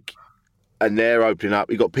music, and they're opening up.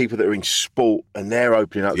 You've got people that are in sport and they're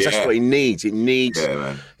opening up. That's what it needs. It needs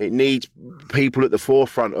people at the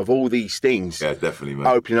forefront of all these things. Yeah, definitely, man.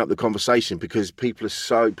 Opening up the conversation, because people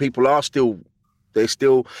are still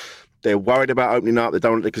they're worried about opening up. They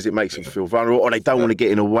don't, because it makes them feel vulnerable, or they don't want to get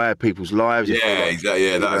in the way of people's lives. Exactly.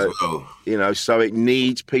 Yeah, that as well. You know, so it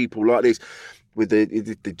needs people like this. With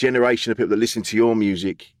the generation of people that listen to your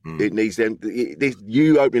music, it needs them.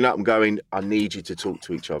 You opening up and going, I need you to talk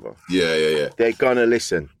to each other. Yeah. They're gonna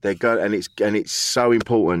listen. They're going, and it's so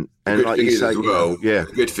important. And like you say, the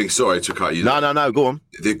good thing. Sorry to cut you. No. Go on.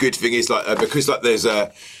 The good thing is, like, because like there's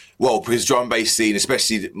because drum and bass scene,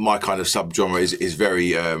 especially my kind of subgenre, is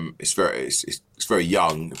very it's very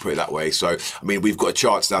young, put it that way. So I mean, we've got a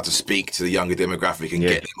chance now to speak to the younger demographic and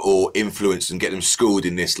get them all influenced and get them schooled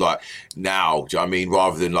in this, like, now. Do you know what I mean?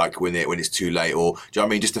 Rather than like when it's too late, or do you know what I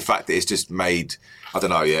mean? Just the fact that it's just made, I don't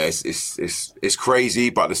know. Yeah, it's crazy,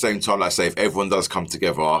 but at the same time, like I say, if everyone does come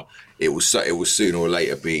together, it will sooner or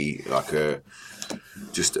later be like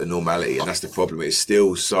just a normality, and that's the problem. It's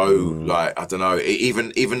still so like, I don't know,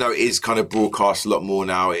 even though it is kind of broadcast a lot more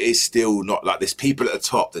now, it is still not like, there's people at the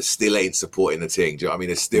top that still ain't supporting the thing. Do you know what I mean?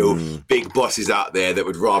 There's still big bosses out there that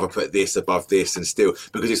would rather put this above this, and still,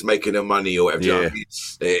 because it's making them money or whatever. Do you know what I mean?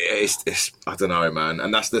 It's I don't know, man,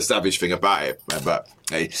 and that's the savage thing about it. But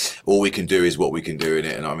hey, all we can do is what we can do in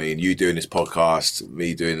it. And I mean, you doing this podcast,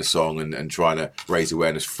 me doing the song, and trying to raise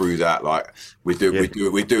awareness through that, like, we're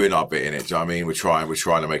doing our bit in it. Do you know what I mean? We're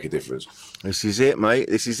trying to make a difference. This is it, mate.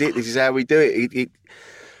 This is it. This is how we do it.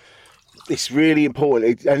 it's really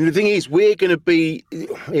important. And the thing is, we're going to be.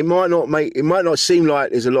 It might not seem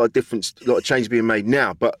like there's a lot of change being made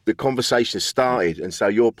now, but the conversation has started, and so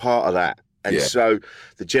you're part of that. And so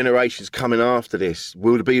the generations coming after this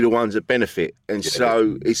will be the ones that benefit. And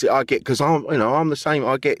so because I'm the same.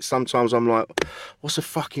 I get sometimes I'm like, what's the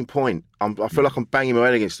fucking point? I feel like I'm banging my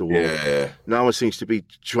head against the wall. Yeah. No one seems to be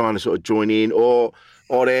trying to sort of join in, or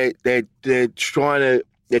they're trying to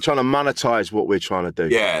monetize what we're trying to do.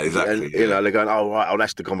 Yeah, exactly. And, they're going,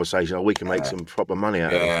 that's the conversation. Oh, we can make some proper money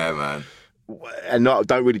out of it. Yeah, man. And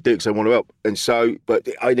don't really do it because I want to help. And so, but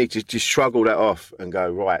I need to just struggle that off and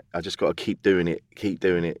go, right, I just got to keep doing it.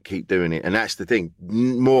 And that's the thing.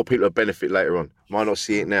 More people will benefit later on. Might not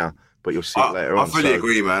see it now, but you'll see it later on. I fully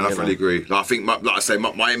agree, man. I fully agree. Like, I think, like I say,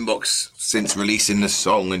 my inbox since releasing the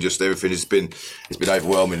song and just everything has been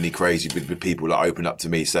overwhelmingly crazy with people that open up to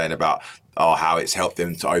me saying about how it's helped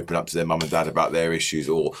them to open up to their mum and dad about their issues,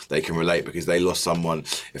 or they can relate because they lost someone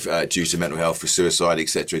due to mental health, for suicide,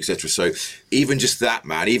 etc., etc. So even just that,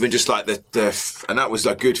 man, even just like and that was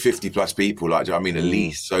a good 50 plus people, like, do you know what I mean, at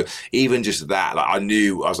least. So even just that, like, I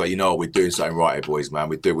was like, we're doing something right here, boys, man.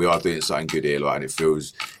 We are doing something good here, like, and it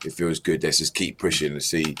feels good. Let's just keep pushing and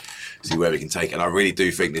see where we can take it. And I really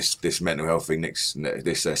do think this mental health thing this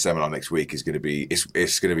seminar next week is going to be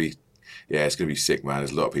it's going to be. Yeah, it's going to be sick, man.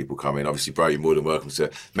 There's a lot of people coming. Obviously, bro, you're more than welcome to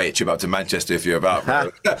make a trip up to Manchester if you're about, bro.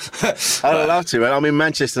 I'd love to, man. I'm in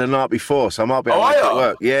Manchester the night before, so I might be able to make it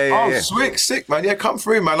work. Yeah. Sweet, sick, man. Yeah, come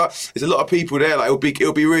through, man. Like, there's a lot of people there. Like,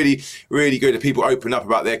 it'll be really, really good if people open up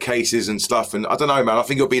about their cases and stuff. And I don't know, man. I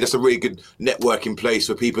think it'll be just a really good networking place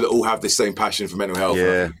for people that all have the same passion for mental health.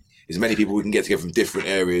 Yeah. As many people we can get together from different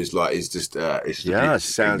areas, like, it's just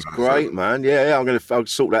sounds great, man. Yeah. I'll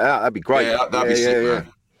sort that out. That'd be great. Yeah, that'd be sick, man.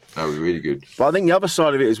 That was really good. But I think the other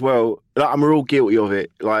side of it as well, we're all guilty of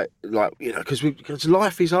it, because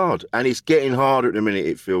life is hard, and it's getting harder at the minute.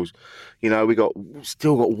 It feels, we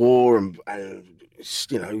still got war and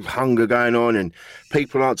hunger going on, and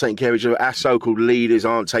people aren't taking care of each other. Our so-called leaders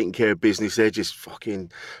aren't taking care of business. They're just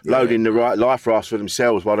fucking loading the right life rafts for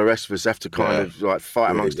themselves, while the rest of us have to kind of like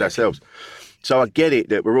fight amongst ourselves. So I get it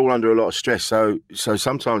that we're all under a lot of stress. So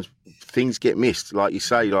sometimes things get missed, like you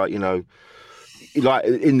say, like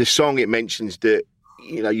in the song it mentions that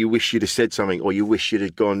you wish you'd have said something, or you wish you'd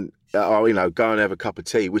have gone go and have a cup of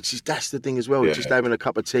tea, that's the thing as well. Just having a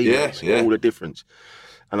cup of tea makes all the difference.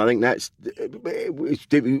 And I think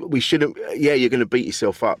we shouldn't. You're going to beat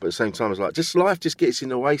yourself up, but at the same time, it's like life just gets in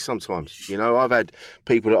the way sometimes. I've had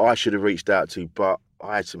people that I should have reached out to, but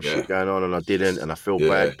I had some shit going on and I didn't, and I feel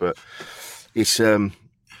bad. But it's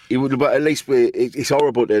but at least it's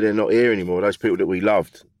horrible that they're not here anymore. Those people that we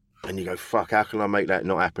loved. And you go, fuck, how can I make that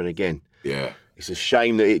not happen again? Yeah. It's a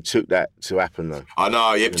shame that it took that to happen, though. I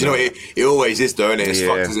know, yeah. But you know what? It always is, though, isn't it? As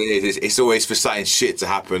fucked as it is. It's always for something shit to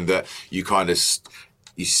happen that you kind of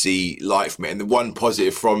you see light from it. And the one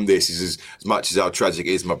positive from this is, as much as how tragic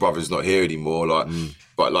it is, my brother's not here anymore. Like,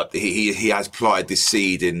 but like he has planted this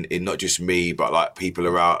seed in not just me, but like people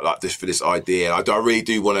around, like this, for this idea. I really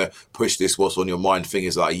do want to push this What's on Your Mind thing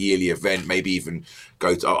as like a yearly event, maybe even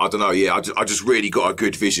go to, I don't know. Yeah, I just really got a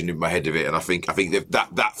good vision in my head of it, and I think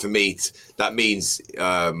that for me that means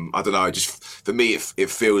I don't know. Just for me, it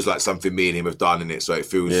feels like something me and him have done in it. So it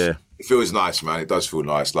feels. Yeah. It feels nice, man. It does feel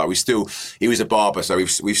nice. Like he was a barber, so we've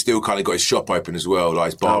still kind of got his shop open as well. Like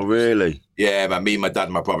his barber. Oh, really? Yeah, man. Me, my dad,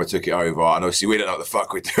 and my brother took it over, and obviously we don't know what the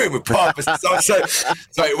fuck we're doing with barbers. But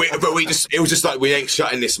it was just like, we ain't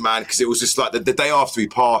shutting this, man, because it was just like the day after he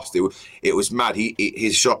passed, it was mad.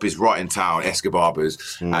 His shop is right in town, Escobar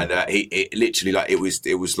Barbers, and it literally, like, it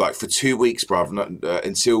was like for 2 weeks, bruv,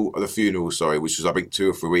 until the funeral. Sorry, which was I think 2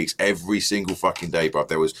 or 3 weeks. Every single fucking day, bruv,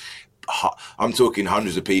 there was. I'm talking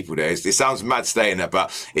hundreds of people there. It sounds mad saying that,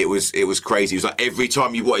 but it was crazy. It was like every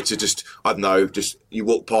time you wanted to just, I don't know, just you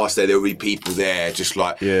walk past there would be people there just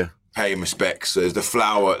like paying respects. So the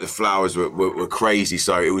flowers were crazy.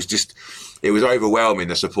 So it was overwhelming,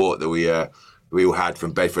 the support that we all had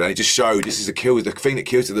from Bedford. And it just showed, the thing that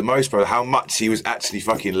kills it the most, bro, how much he was actually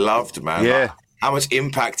fucking loved, man. Yeah. Like, how much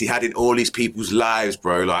impact he had in all these people's lives,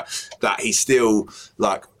 bro. Like, that he still,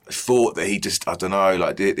 like, thought that he just, I don't know,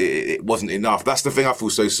 like it wasn't enough. That's the thing I feel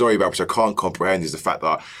so sorry about, which I can't comprehend, is the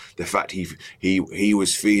fact he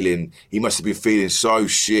was feeling, he must have been feeling so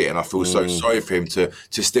shit, and I feel so sorry for him to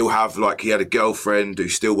still have, like, he had a girlfriend who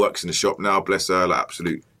still works in the shop now, bless her, like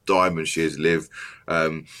absolute diamond she is, Liv.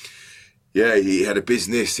 Yeah, he had a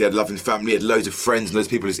business, he had a loving family, he had loads of friends, and loads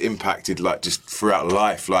of people he's impacted, like, just throughout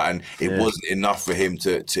life, like, and it wasn't enough for him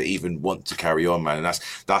to even want to carry on, man. And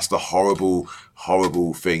that's the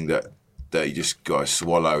horrible thing that that you just got to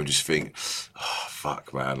swallow and just think, oh,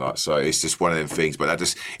 fuck, man. Like, so it's just one of them things. But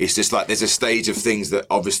it's just like there's a stage of things that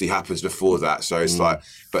obviously happens before that. So it's like,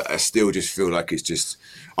 but I still just feel like it's just.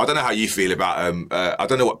 I don't know how you feel about I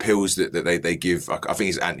don't know what pills that they give. I think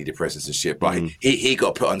it's antidepressants and shit. But he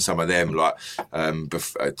got put on some of them, like, and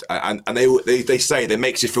they say that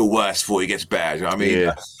makes you feel worse before it gets better. You know what I mean?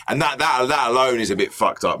 Yeah. And that alone is a bit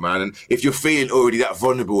fucked up, man. And if you're feeling already that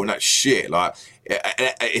vulnerable and that shit, like.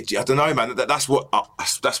 I don't know, man. That's one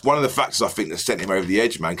of the factors I think that sent him over the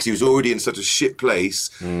edge, man. Because he was already in such a shit place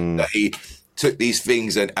that he took these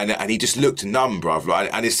things and he just looked numb, bruv. Right?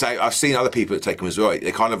 And it's I've seen other people that take them as well.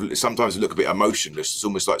 They kind of sometimes look a bit emotionless. It's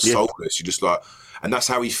almost like soulless. You just like, and that's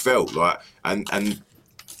how he felt, like, and.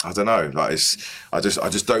 I don't know. Like I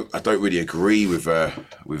don't really agree with how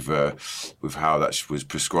that was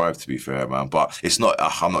prescribed. To be fair, man, but it's not.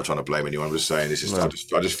 I'm not trying to blame anyone. I'm just saying this is. No. I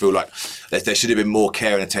just feel like there should have been more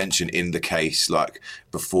care and attention in the case, like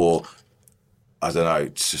before. I don't know,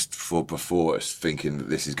 just before thinking that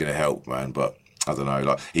this is going to help, man. But I don't know.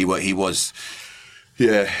 Like he was.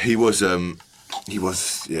 Yeah, it was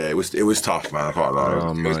tough, man. I can't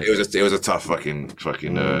lie. It was a tough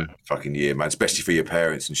fucking year, man. Especially for your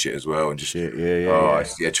parents and shit as well, and just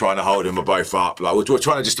trying to hold them both up. Like we're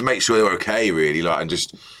trying to just to make sure they're okay, really. Like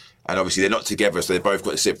and obviously they're not together, so they both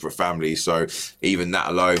got separate families. So even that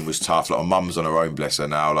alone was tough. Like my mum's on her own, bless her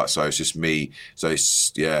now. Like so, it's just me. So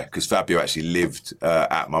it's because Fabio actually lived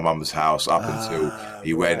at my mum's house up until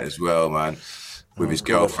he went as well, man. With his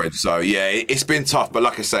girlfriend. So yeah, it's been tough, but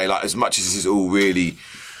like I say, like as much as this is all really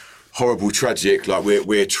horrible, tragic, like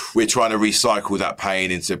we're trying to recycle that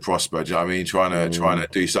pain into Prosper. Do you know what I mean? Trying to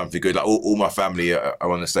do something good. Like all my family are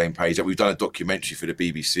on the same page. Like we've done a documentary for the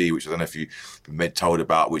BBC, which I don't know if you've been told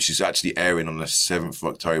about, which is actually airing on the 7th of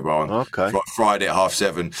October on Friday at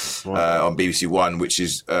 7:30 on BBC One, which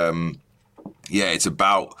is it's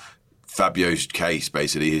about Fabio's case,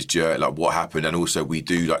 basically his journey, like what happened, and also we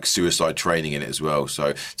do like suicide training in it as well,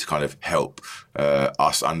 so to kind of help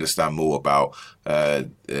us understand more about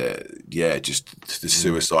just the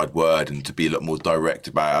suicide word and to be a lot more direct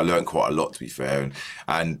about it. I learned quite a lot, to be fair,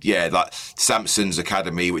 and like Samson's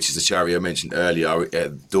Academy, which is the charity I mentioned earlier,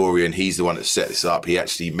 Dorian, he's the one that set this up. He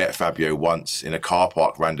actually met Fabio once in a car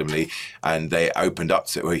park randomly, and Fabio opened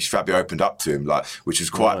up to him, like, which was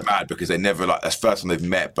quite mad because they never, like, that's the first time they've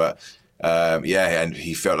met, but and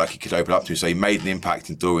he felt like he could open up to him. So he made an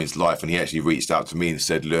impact in Dorian's life, and he actually reached out to me and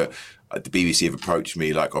said, look, the BBC have approached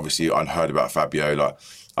me, like, obviously I heard about Fabio, like,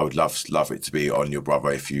 I would love it to be on your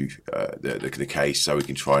brother if you, the case, so we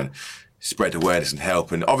can try and spread awareness and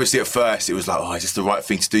help. And obviously at first it was like, is this the right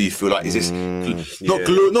thing to do? You feel like, is this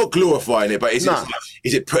not glorifying it, but is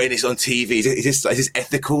it putting this on TV? Is this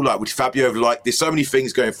ethical? Like, would Fabio have, like, there's so many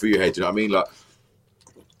things going through your head, you know what I mean? Like,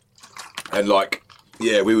 and like,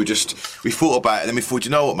 yeah, we thought about it, and then we thought,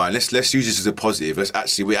 you know what, man, let's use this as a positive. We're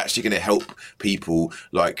actually going to help people,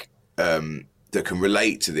 like, that can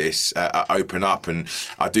relate to this, open up, and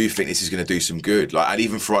I do think this is going to do some good. Like, and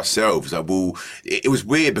even for ourselves, like, it was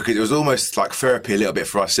weird because it was almost like therapy a little bit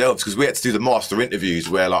for ourselves, because we had to do the master interviews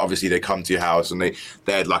where, like, obviously they come to your house and they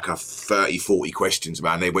had like a 30-40 questions,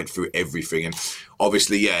 man. They went through everything, and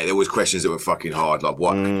obviously, there was questions that were fucking hard. Like,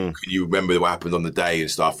 what can you remember what happened on the day and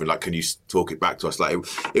stuff? And like, can you talk it back to us? Like,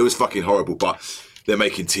 it was fucking horrible, but they're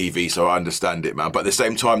making TV, so I understand it, man. But at the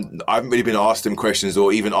same time, I haven't really been asked them questions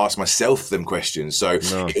or even asked myself them questions. So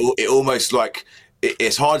it almost like,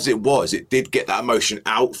 as hard as it was, it did get that emotion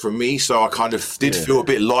out from me. So I kind of did feel a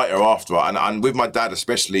bit lighter after it. And with my dad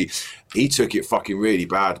especially, he took it fucking really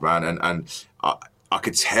bad, man. And I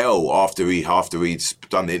could tell after he'd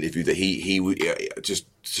done the interview that he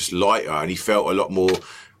just lighter, and he felt a lot more.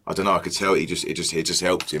 I don't know. I could tell it just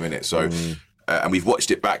helped him, innit? So. And we've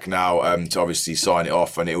watched it back now to obviously sign it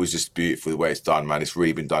off, and it was just beautiful the way it's done, man. It's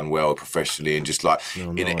really been done well professionally, and just like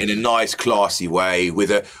in a nice, classy way.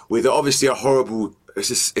 With obviously a horrible,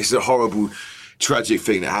 it's a horrible, tragic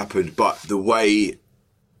thing that happened, but the way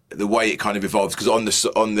it kind of evolves, because on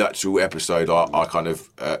the actual episode, I kind of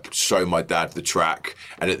show my dad the track,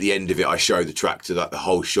 and at the end of it, I show the track to like the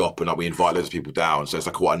whole shop, and like we invite loads of people down. So it's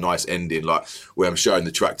like quite a nice ending, like where I'm showing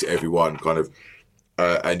the track to everyone, kind of.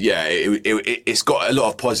 It's got a lot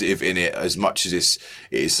of positive in it, as much as it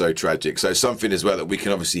is so tragic. So something as well that we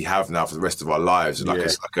can obviously have now for the rest of our lives, and like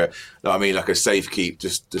a safe keep,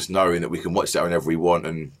 just knowing that we can watch that whenever we want,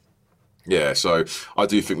 and Yeah, so I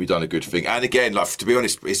do think we've done a good thing. And again, like, to be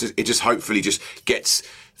honest, it just hopefully just gets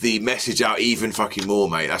the message out even fucking more,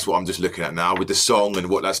 mate. That's what I'm just looking at now with the song and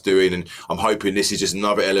what that's doing. And I'm hoping this is just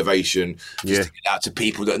another elevation just to get out to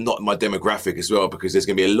people that are not my demographic as well, because there's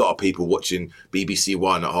going to be a lot of people watching BBC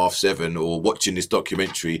One at 7:30 or watching this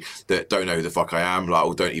documentary that don't know who the fuck I am, like,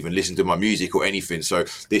 or don't even listen to my music or anything. So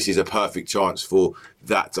this is a perfect chance for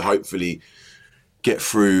that to hopefully get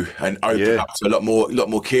through and open up to a lot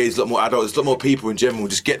more kids, a lot more adults, a lot more people in general.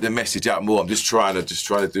 Just get the message out more. I'm just trying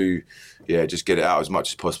to do, just get it out as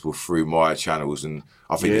much as possible through my channels. And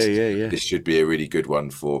I think this should be a really good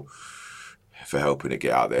one for helping it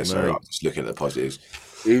get out there. So I'm just looking at the positives.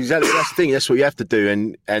 Exactly, that's the thing. That's what you have to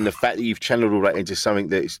do, and the fact that you've channeled all that into something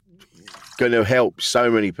that's going to help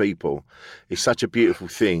so many people is such a beautiful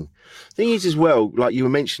thing. Thing is, as well, like you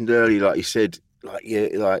mentioned earlier, like you said.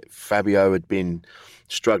 Like Fabio had been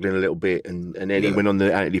struggling a little bit, and then he went on the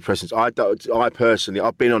antidepressants. I personally,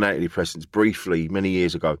 I've been on antidepressants briefly many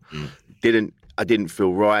years ago. I didn't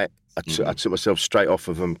feel right. I took myself straight off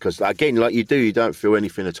of them because, again, like you do, you don't feel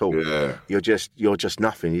anything at all. Yeah. You're just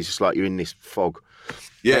nothing. It's just like you're in this fog.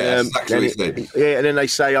 Yeah, exactly. And then they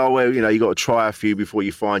say, oh well, you got to try a few before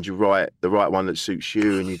you find the right one that suits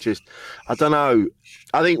you, and you just, I don't know.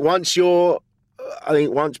 I think once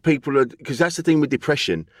people are, because that's the thing with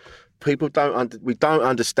depression, we don't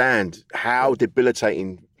understand how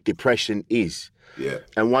debilitating depression is. Yeah.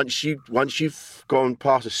 And once you've gone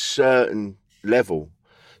past a certain level,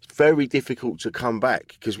 it's very difficult to come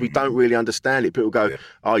back because we don't really understand it. People go,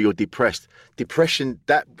 "Oh, you're depressed." Depression,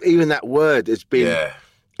 that word has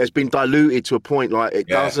been diluted to a point like it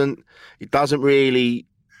doesn't really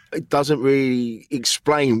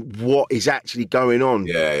explain what is actually going on.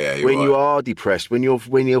 When you are depressed, when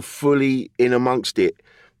you're fully in amongst it,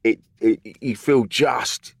 you feel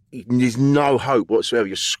there's no hope whatsoever.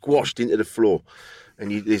 You're squashed into the floor,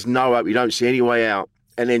 and there's no hope. You don't see any way out.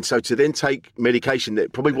 And then so to then take medication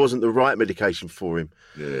that probably wasn't the right medication for him.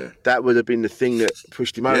 Yeah, that would have been the thing that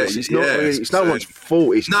pushed him over. It's not really. It's no one's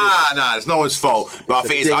fault. It's it's no one's fault. But I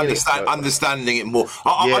think it's understanding it more.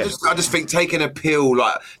 I just think taking a pill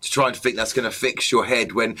like to try and think that's going to fix your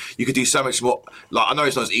head when you could do so much more. Like, I know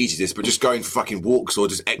it's not as easy as this, but just going for fucking walks or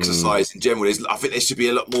just exercise in general. I think there should be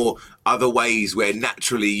a lot more other ways where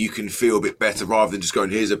naturally you can feel a bit better rather than just going,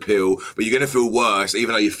 here's a pill, but you're going to feel worse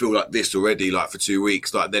even though you feel like this already, like for 2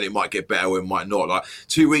 weeks. Like, then it might get better or it might not. Like,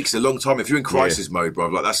 2 weeks is a long time. If you're in crisis mode, bro,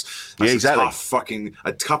 like that's exactly. Tough. Fucking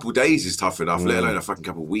a couple of days is tough enough, let alone a fucking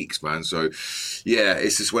couple of weeks, man. So yeah,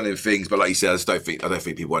 it's just one of them things. But like you said, I don't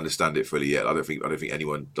think people understand it fully yet. I don't think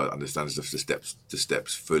anyone understands the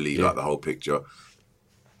steps fully, like the whole picture.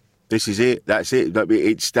 This is it. That's it.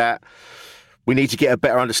 It's that we need to get a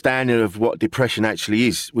better understanding of what depression actually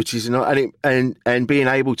is, which is not, and being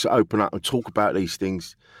able to open up and talk about these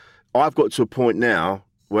things. I've got to a point now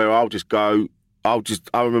where I'll just go. I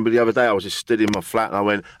remember the other day I was just stood in my flat and I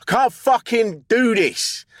went, I can't fucking do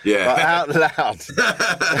this. Yeah. Like, out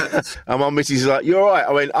loud. And my missus is like, you're all right.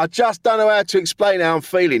 I went, I just don't know how to explain how I'm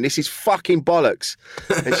feeling. This is fucking bollocks.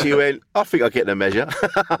 And she went, I think I get the measure.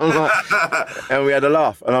 I'm like, and we had a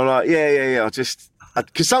laugh. And I'm like, yeah.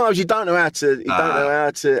 Because sometimes you don't know how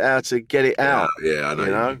to get it out. Yeah, I know.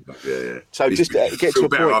 You know? Yeah. So just get to a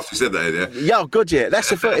point. After you said that, Yeah, good. Yeah, that's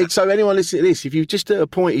the first. So anyone listening to this, if you just at a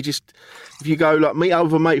point, if you go like meet up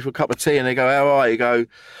with a mate for a cup of tea, and they go, "How are you?" You go,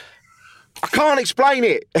 I can't explain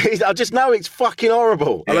it. I just know it's fucking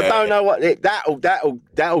horrible, and I don't know what that'll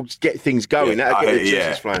get things going. That'll get the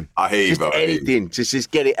juices flowing. I hear you, bro. Anything, just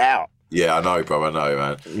get it out. Yeah, I know, bro. I know,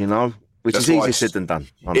 man. You know. Which is easier said than done.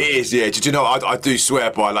 It is, yeah. Do you know, I do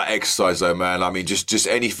swear by like exercise though, man. I mean, just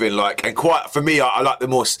anything like, and quite, for me, I like the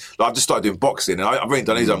more, like, I've just started doing boxing and I've only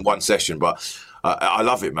done one session, but I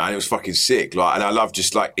love it, man. It was fucking sick. Like, and I love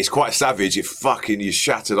just like, it's quite savage. It fucking, you're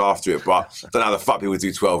shattered after it, but I don't know how the fuck people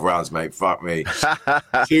do 12 rounds, mate. Fuck me.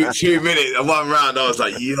 2 minutes and 1 round, I was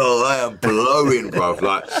like, yo, I am blowing, bro.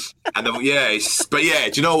 Like, and then, do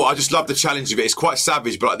you know what? I just love the challenge of it. It's quite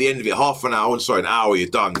savage, but at the end of it, an hour, you're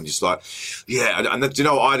done. And just like, yeah. And then, do you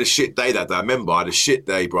know what? I had a shit day that day. I remember I had a shit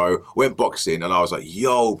day, bro. Went boxing and I was like,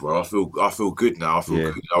 yo, bro, I feel good now. I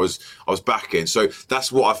feel good. I was back in. So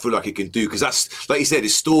that's what I feel like it can do, because that's, like you said,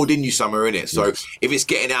 it's stored in you somewhere, in it. So if it's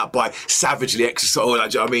getting out by savagely exercise, or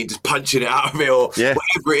like, do you know what I mean, just punching it out of it, or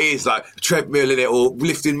whatever it is, like treadmill in it, or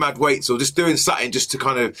lifting mad weights, or just doing something just to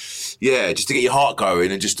kind of, just to get your heart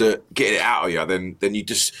going and just to get it out of you, then you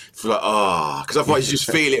just feel like, because otherwise you just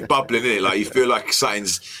feel it bubbling in it, like you feel like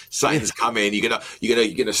something's coming. You're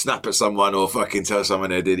gonna snap at someone or fucking tell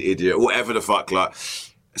someone they're an idiot, whatever the fuck, like.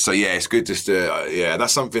 So yeah, it's good just to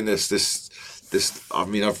that's something that's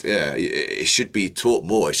it should be taught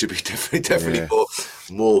more. It should be definitely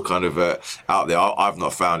more kind of out there. I've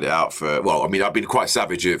not found it out for. Well, I mean, I've been quite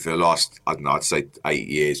savage with it for the last, I don't know, I'd say 8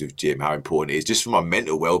 years with gym. How important it is just for my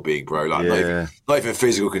mental well-being, bro. Like not even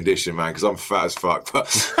physical condition, man, because I'm fat as fuck.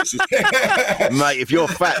 But mate, if you're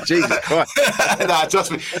fat, Jesus Christ. Nah,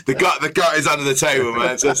 trust me, the gut is under the table,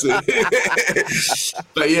 man.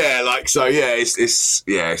 But yeah, like so, yeah,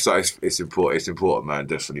 it's important. It's important, man.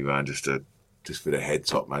 Definitely, man. Just for the head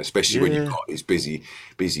top, man. Especially when you've got these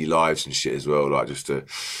busy lives and shit as well. Like it's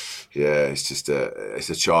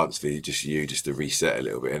a chance for you to reset a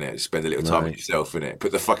little bit, innit? Spend a little time with yourself, innit?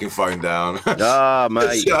 Put the fucking phone down.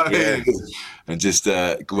 Mate. And just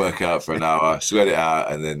work out for an hour, sweat it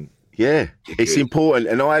out, and then. Yeah, it's important.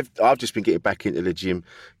 And I've just been getting back into the gym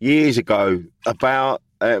years ago. About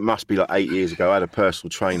it must be like 8 years ago. I had a personal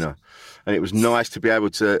trainer, and it was nice to be able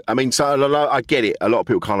to. I mean, so I get it. A lot of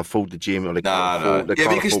people can't afford the gym, or they can't afford. Yeah,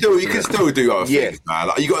 but you can still do other things, man.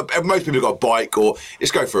 Like most people have got a bike, or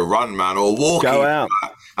just go for a run, man, or walking. Go out.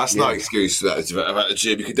 That's no excuse for that about the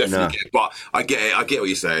gym. You can definitely get it. But I get it. I get what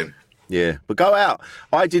you're saying. Yeah, but go out.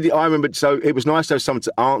 I did it. I remember. So it was nice to have someone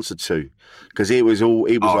to answer to, because he was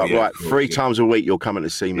like, 3 times a week you're coming to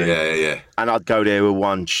see me. Yeah. And I'd go there with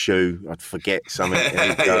one shoe. I'd forget something,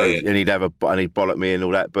 and he'd go, and he'd bollock me and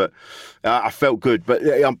all that. But I felt good. But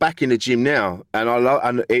I'm back in the gym now,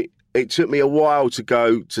 and it took me a while to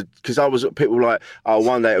go to, because I was people were like, oh,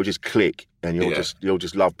 one day it'll just click, and you'll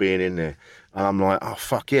just love being in there. And I'm like, oh,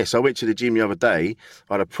 fuck yeah. So I went to the gym the other day.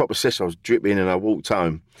 I had a proper session. I was dripping and I walked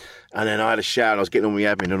home. And then I had a shower and I was getting on my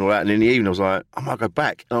admin and all that. And in the evening I was like, I might go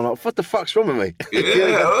back. And I'm like, what the fuck's wrong with me? Yeah,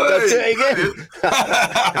 do it again.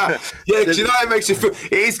 Yeah, because you know it makes you feel.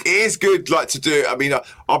 It is good, like to do. I mean,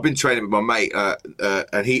 I've been training with my mate,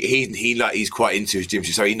 and he's quite into his gym.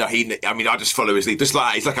 So I mean, I just follow his lead. Just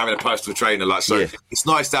like he's like having a personal trainer. Like so, it's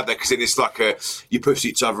nice to have that, because then it's like you push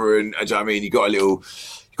each other, and do you know what I mean? You got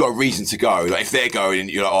a reason to go. Like if they're going,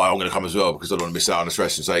 you're like, oh, I'm going to come as well because I don't want to miss out on the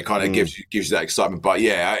session. So it kind of gives you that excitement. But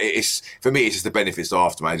yeah, it's for me, it's just the benefits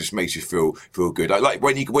after, man. It just makes you feel good. Like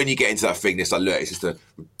when you get into that thing, it's like, look, it's just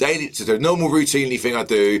a normal routinely thing I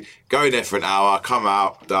do. Go in there for an hour, come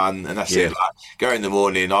out, done, and that's it. Like, go in the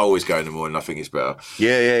morning. I always go in the morning. I think it's better.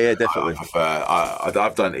 Yeah, definitely.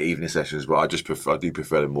 I've done evening sessions, but I do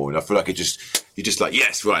prefer the morning. I feel like you're just like,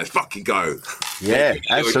 yes, right, let's fucking go. Yeah,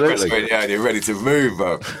 absolutely. And you're ready to move,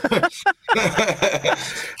 bro.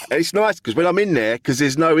 It's nice because when I'm in there, because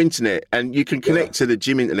there's no internet, and you can connect to the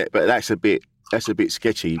gym internet, but that's a bit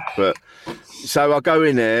sketchy. But so I go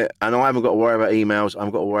in there and I haven't got to worry about emails. I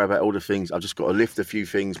haven't got to worry about all the things. I've just got to lift a few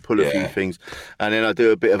things, pull a few things, and then I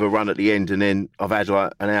do a bit of a run at the end, and then I've had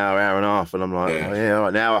like an hour and a half, and I'm like, oh yeah, all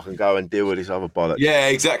right, now I can go and deal with this other bollocks. Yeah,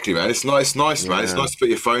 exactly, man. It's nice, man. It's nice to put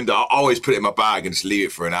your phone down. I always put it in my bag and just leave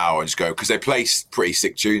it for an hour and just go, because they play pretty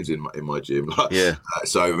sick tunes in my gym. Like,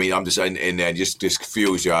 so I mean, I'm just in there and just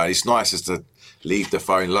fuels you. And it's nice just to leave the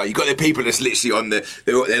phone. Like you got the people that's literally they're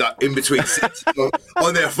like in between sets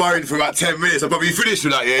on their phone for about 10 minutes. Like, but you finished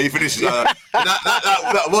with that, yeah? You finished with that.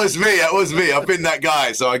 That was me. That was me. I've been that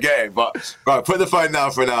guy, so I get it. But right, put the phone down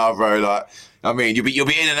for an hour, bro. Like, I mean, you'll be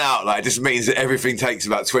in and out. Like, it just means that everything takes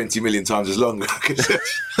about 20 million times as long. You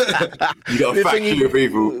got a factory of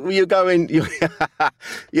people. You're going, and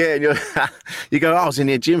you go, I was in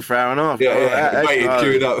the gym for an hour and a half. Waiting,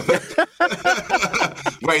 queuing up.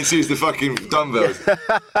 Waiting to use the fucking dumbbells. But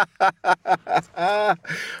I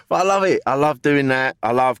love it. I love doing that.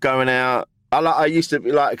 I love going out. I used to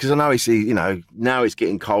be like, because I know now it's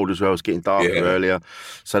getting cold as well. It's getting darker earlier.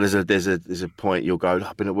 So there's a point you'll go,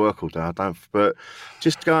 I've been at work all day. I don't, but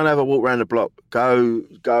just go and have a walk around the block. Go,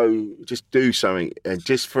 just do something, and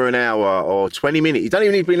just for an hour or 20 minutes. You don't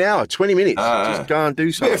even need to be an hour. 20 minutes. Just go and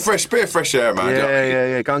do something. Bit of fresh air, man.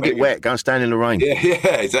 Yeah. Go and get wet. Go and stand in the rain.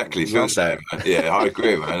 Yeah, exactly. Love that. Yeah, I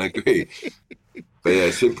agree, man. I agree. But yeah,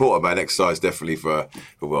 it's important, man. Exercise definitely for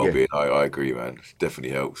well-being. Yeah. I agree, man. It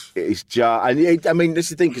definitely helps. It's just, I mean, this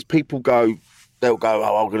is the thing, because people they'll go,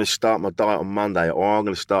 oh, I'm going to start my diet on Monday, or I'm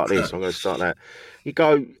going to start this, I'm going to start that. You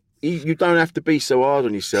go, you don't have to be so hard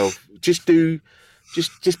on yourself. Just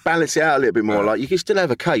balance it out a little bit more. Like, you can still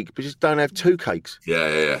have a cake, but just don't have 2 cakes.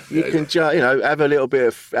 Yeah. You can just, have a little bit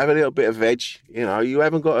of veg. You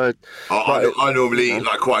haven't got to. I normally eat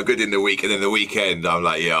like quite good in the week, and then the weekend I'm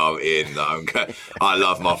like, I'm in. I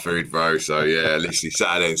love my food, bro. So yeah, literally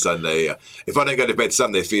Saturday and Sunday. If I don't go to bed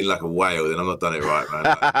Sunday feeling like a whale, then I'm not done it right, man.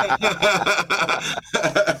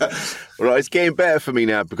 Well, it's getting better for me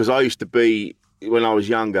now, because I used to be when I was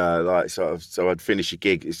younger, like so I'd finish a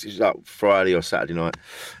gig. It's just like Friday or Saturday night,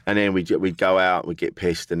 and then we'd go out, we'd get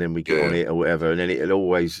pissed, and then we'd get on it or whatever. And then it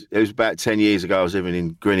was about 10 years ago. I was living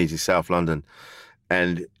in Greenwich in South London,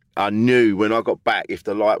 and I knew when I got back, if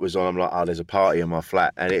the light was on, I'm like, oh, there's a party in my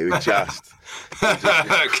flat, and it would just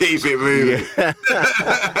keep it moving. Yeah.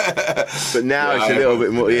 But now it's a little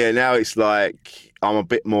bit more. Yeah, now it's like. I'm a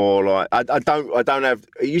bit more like I don't have.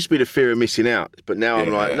 It used to be the fear of missing out, but now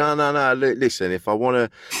I'm like no. Listen, if I want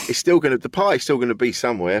to, the party's still gonna be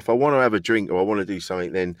somewhere. If I want to have a drink or I want to do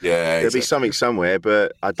something, then there'll be something somewhere.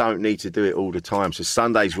 But I don't need to do it all the time. So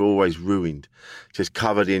Sundays were always ruined, just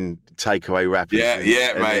covered in takeaway wrappers.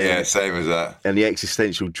 Yeah, same as that. And the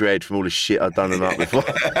existential dread from all the shit I've done the night before.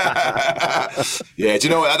 Yeah, do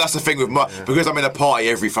you know what? That's the thing with because I'm in a party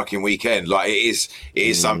every fucking weekend. Like it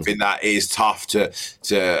is something that is tough to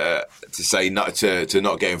say not to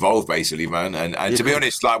not get involved, basically, man. And to be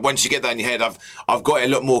honest, like once you get that in your head, I've got it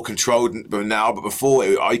a lot more controlled now. But before,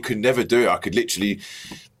 I could never do it. I could literally.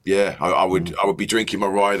 Yeah, I would be drinking my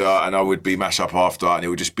rider and I would be mash up after, and it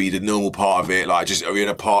would just be the normal part of it. Like, just are we in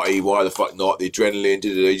a party? Why the fuck not? The adrenaline,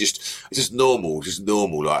 it's just normal,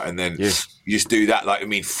 like, and then you just do that. Like, I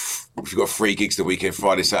mean, if you've got 3 gigs the weekend,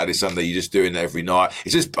 Friday, Saturday, Sunday, you're just doing that every night.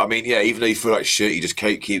 It's just, I mean, even though you feel like shit, you just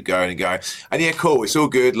keep going and going. And cool, it's all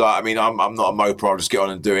good. Like, I mean, I'm not a moper. I'll just get on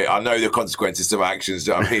and do it. I know the consequences to my actions.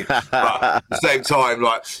 Do you know what I mean? But at the same time,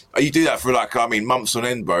 like, you do that for months on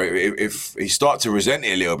end, bro. If you start to resent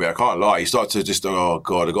it a little bit, I can't lie. You start to just, oh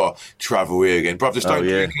God, I got to travel here again, bro. Just don't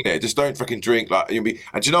drink in it. Just don't fucking drink. Like, and do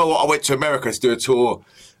you know what? I went to America to do a tour.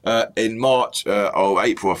 In March or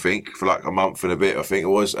April, I think, for like a month and a bit, I think it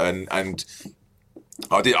was, and I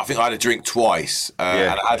think I had a drink twice,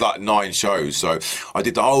 and I had like 9 shows, so I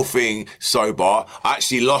did the whole thing sober. I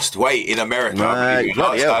actually lost weight in America. How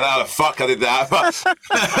the fuck I did that? But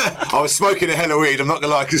I was smoking a hell of weed. I'm not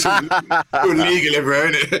gonna lie, because it's illegal everywhere,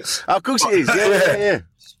 isn't it? Of course it is. Yeah.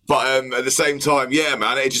 But at the same time,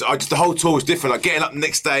 man, the whole tour was different. Like getting up the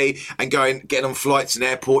next day and getting on flights and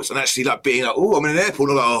airports, and actually like being like, oh, I'm in an airport.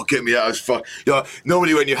 And I'm like, oh, get me out. It's fuck.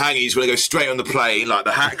 Normally when you're hanging, you just want to go straight on the plane. Like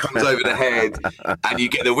the hat comes over the head, and you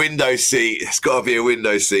get the window seat. It's got to be a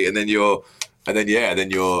window seat, and then you're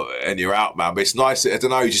out, man. But it's nice. I don't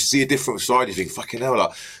know. You just see a different side. You think, fucking hell,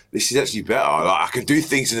 like this is actually better. Like I can do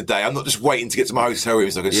things in the day. I'm not just waiting to get to my hotel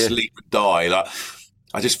room so I can sleep and die. Like.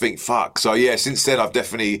 I just think, fuck. So, since then, I've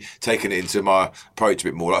definitely taken it into my approach a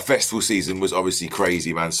bit more. Like, festival season was obviously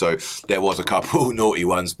crazy, man. So, there was a couple naughty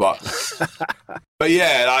ones. But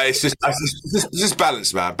it's just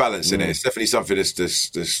balance, man. Balance in it. It's definitely something that's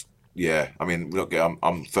just I mean,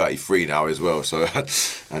 I'm 33 now as well. So,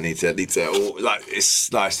 I need to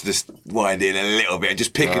it's nice to just wind in a little bit and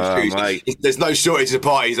just pick and choose. Mate. There's no shortage of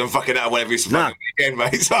parties. I'm fucking out whenever it's fucking weekend,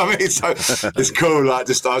 mate. So, I mean, it's cool. Like,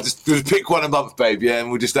 I'll just pick one a month, babe, and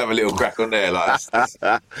we'll just have a little crack on there. Like, that's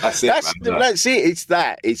it, man. That's it. It's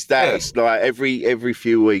that. Yeah. It's like every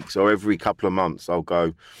few weeks or every couple of months, I'll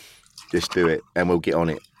go, just do it, and we'll get on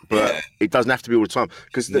it. But it doesn't have to be all the time.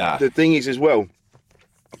 Because the thing is as well,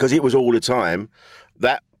 because it was all the time,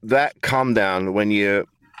 that come down when you're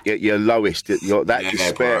at your lowest,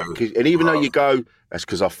 despair. And even though you go, that's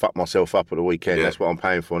because I fucked myself up at the weekend. That's what I'm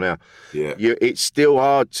paying for now. Yeah, it's still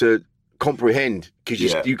hard to comprehend because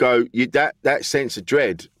you go, that sense of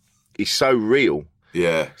dread is so real.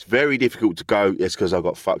 Yeah, it's very difficult to go. It's because I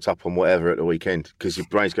got fucked up on whatever at the weekend because your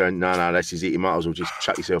brain's going, no, this is it. You might as well just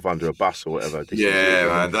chuck yourself under a bus or whatever.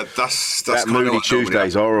 Man, that's that Moody Tuesday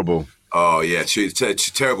is horrible. Oh, yeah,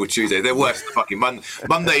 terrible Tuesday. They're worse than fucking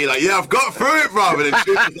Monday, you're like, I've got through it, brother. And then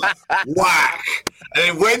Tuesday's like, whack.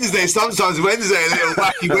 And then sometimes Wednesday, a little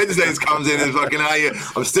wacky Wednesdays comes in and fucking,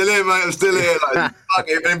 I'm still here, mate, I'm still here. Like, fuck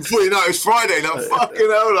it. And before you know it, it's Friday, and I'm fucking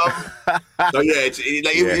hell. So,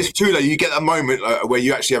 it's true, like, you get that moment where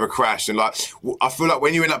you actually have a crash. And, like, I feel like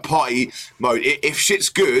when you're in that party mode, if shit's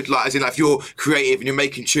good, like, as in, like, if you're creative and you're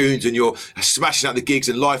making tunes and you're smashing out the gigs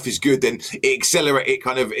and life is good, then it accelerates,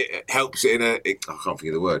 it helps it I can't think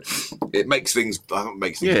of the word. It makes things.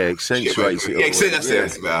 Accentuates it.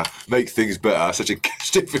 That's better. Make things better. Such a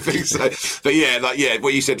stupid thing to say. But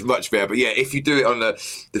what you said much better. But if you do it on the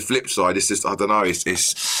flip side, it's just I don't know.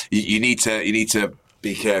 It's you need to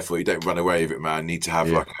be careful. You don't run away with it, man. You need to have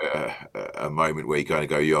like a moment where you kind of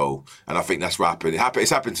go, yo. And I think that's what happened. It's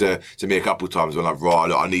happened to me a couple of times when I'm like,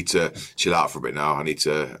 look, I need to chill out for a bit now. I need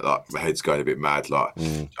to, like, my head's going a bit mad. Like,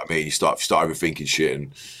 I mean, you start overthinking shit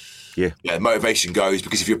and motivation goes.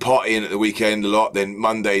 Because if you're partying at the weekend a lot, then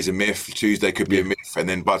Monday's a myth, Tuesday could be a myth, and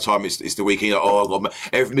then by the time it's the weekend, you're like,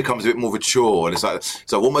 everything becomes a bit more of a chore, and it's like,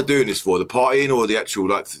 so what am I doing this for? The partying or the actual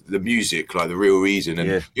the music, the real reason?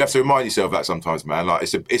 And you have to remind yourself that sometimes, man.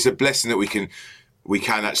 It's a blessing that we can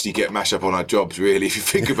actually get mashed up on our jobs, really, if you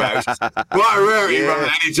think about it. Quite a rarity, man.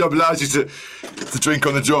 Any job allows you to drink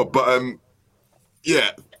on the job. But,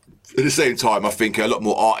 at the same time, I think a lot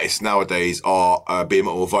more artists nowadays are being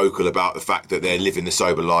more vocal about the fact that they're living the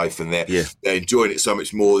sober life and they're enjoying it so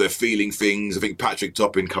much more. They're feeling things. I think Patrick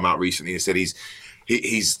Topping come out recently and said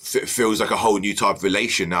he feels like a whole new type of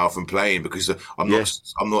elation now from playing, because I'm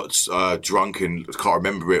not drunk and can't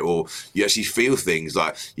remember it, or you actually feel things,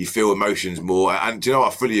 like you feel emotions more. And you know,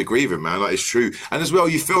 I fully agree with him, man. Like, it's true. And as well,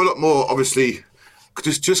 you feel a lot more, obviously,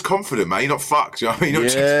 just confident, man. You're not fucked. You know what I mean?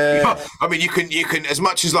 I mean, you can as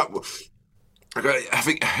much as I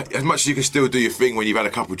think as much as you can still do your thing when you've had a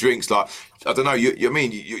couple of drinks, like, I don't know,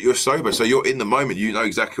 you're sober, so you're in the moment, you know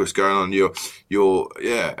exactly what's going on. You're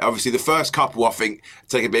obviously the first couple, I think,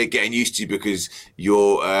 take a bit of getting used to, because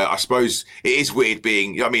you're, I suppose it is weird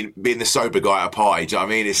being the sober guy at a party, do you know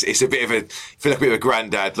what I mean? It's a bit of feel like a bit of a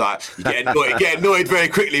granddad, like, you get annoyed very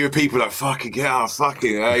quickly with people, like, fucking get out,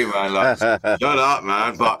 fucking, hey, man, like, shut up,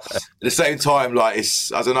 man. But at the same time, like,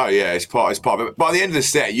 it's, I don't know, it's part of it. But by the end of the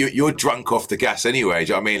set, you're drunk off the gas anyway,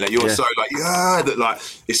 do you know what I mean? Like, you're so, like, that, like,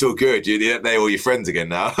 it's all good, they're all your friends again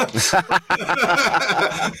now. For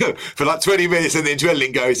like 20 minutes, and the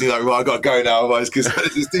adrenaline goes, and you're like, right, I got to go now, otherwise, because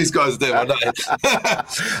these guys are doing my night.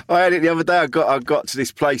 I had it the other day. I got to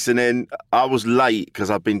this place, and then I was late because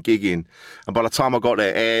I'd been gigging, and by the time I got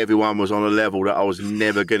there, everyone was on a level that I was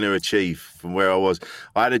never going to achieve from where I was.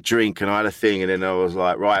 I had a drink and I had a thing, and then I was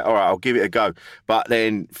like, right, all right, I'll give it a go. But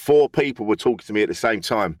then 4 people were talking to me at the same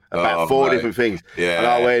time about 4 different things, and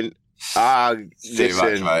I went,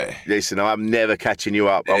 listen, I'm never catching you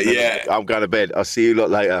up. I'm going to bed. I'll see you a lot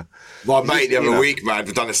later. My mate the other week, man,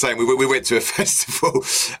 we've done the same. We went to a festival,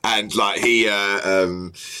 and like he, I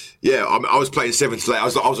was playing 7 till 8. I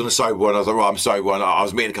was on a sober one. I was like, right, I'm sober one. I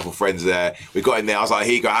was meeting a couple of friends there. We got in there. I was like,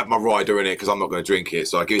 here you go, I have my rider in it, because I'm not going to drink it.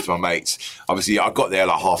 So I give it to my mates. Obviously, I got there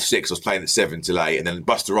like 6:30. I was playing at 7 till 8, and then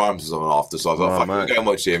Busta Rhymes was on after. So I was like, fuck, go and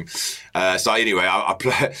watch him. So anyway, I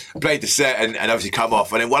played the set and obviously come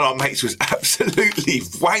off. And then one of my mates was absolutely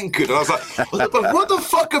wankered. And I was like, what the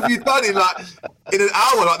fuck have you done in an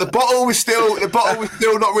hour? Like, the bottle was still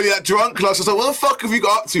not really that drunk. Like, so I was like, what the fuck have you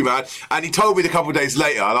got up to, man? And he told me a couple of days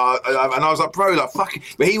later, and I was like, bro, like, fucking.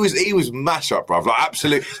 But he was mash up, bro. Like,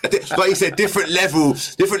 absolute, like you said, different level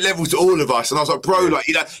to all of us. And I was like, bro, like,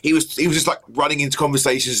 you know, he was just like running into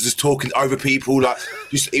conversations, just talking over people. Like,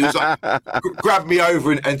 he was like, grabbed me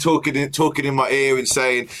over and talking in my ear and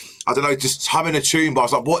saying, I don't know, just humming a tune. But I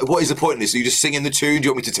was like, what is the point in this? Are you just singing the tune? Do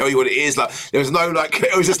you want me to tell you what it is? Like, there was no, like,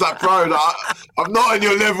 it was just like, bro, like, I'm not on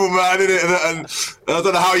your level, man, innit? And I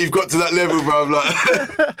don't know how you've got to that level, bro. Like,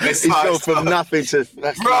 it's gone from nothing to...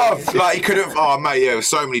 Bro, like, he could have... Oh, mate, yeah,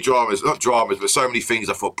 so many dramas. Not dramas, but so many things.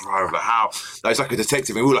 I thought, bro, like, how... Like, it's like a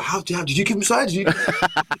detective. And we were like, how did you give him side? What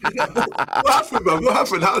happened, bro? What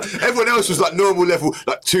happened? Everyone else was, like, normal level,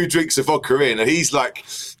 like, 2 drinks of vodka in. And he's, like...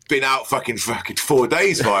 been out fucking 4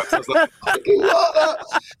 days, vibes. I was like,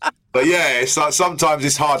 what? But yeah, it's like, sometimes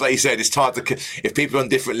it's hard, like you said, it's hard to, if people are on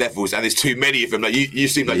different levels and there's too many of them, like you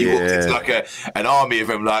seem like you walked into like an army of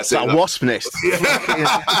them, like, so like a wasp nest.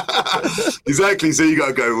 Exactly. So you got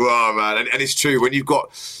to go, wow, man. And it's true, when you've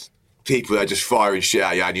got people that are just firing shit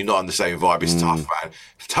at you and you're not on the same vibe, it's tough, man.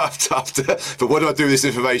 Tough. But what do I do with this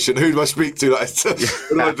information? Who do I speak to? Like, what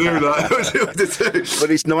do I do? Like, what do I do? But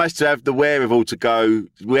it's nice to have the wherewithal to go,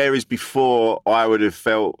 whereas before I would have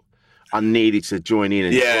felt I needed to join in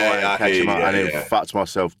and try and catch them up, and then fucked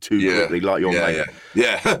myself too quickly, like your mate.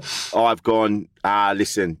 Yeah. I've gone,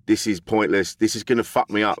 listen, this is pointless. This is going to fuck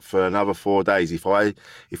me up for another 4 days. If I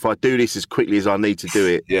do this as quickly as I need to do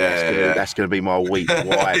it, that's going to be my week.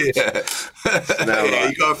 Why? You got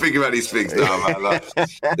to think about these things now, man. Like,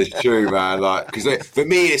 it's true, man. Like, because for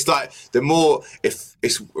me, it's like the more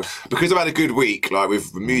because I've had a good week, like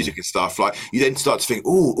with music and stuff. Like, you then start to think,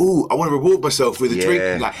 ooh, I want to reward myself with a drink,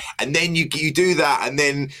 and then you do that, and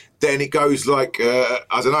then it goes like,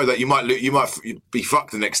 I don't know, that you might be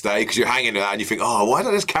fucked the next day because you're hanging there and you think, oh, why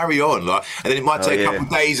don't I just carry on? Like, and then it might take a couple of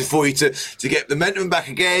days for you to get the momentum back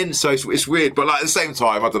again. So it's weird, but like at the same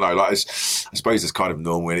time, I don't know. Like, I suppose it's kind of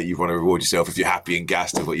normal that you want to reward yourself if you're happy and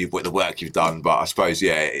gassed with what the work you've done. But I suppose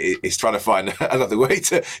it's trying to find another way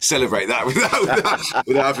to celebrate that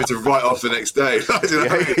without having to write off the next day.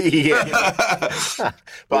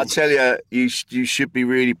 But I tell you, you should be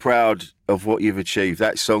really proud of what you've achieved.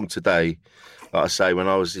 That song today, like I say, when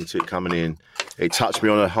I was into it coming in, it touched me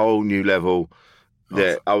on a whole new level.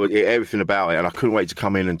 That everything about it, and I couldn't wait to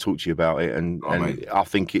come in and talk to you about it. And I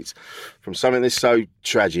think it's from something that's so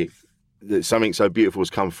tragic, that something so beautiful has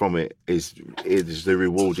come from it is the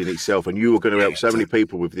reward in itself. And you are going to help so many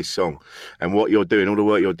people with this song and what you're doing, all the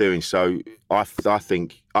work you're doing. So I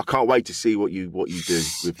think I can't wait to see what you do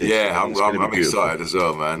with this. Yeah, I'm excited as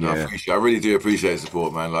well, man. Yeah. I really do appreciate the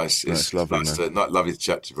support, man. Like, it's lovely, man. Lovely to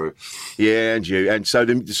chat to you, bro. Yeah, and you. And so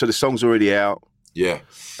the song's already out. Yeah.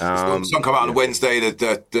 The song come out on Wednesday,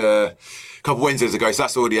 a couple Wednesdays ago, so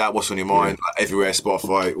that's already out. What's on your mind? Like, everywhere,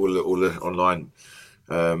 Spotify, all the online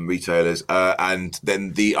retailers. And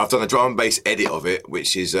then I've done a drum and bass edit of it,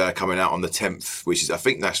 which is coming out on the 10th, which is, I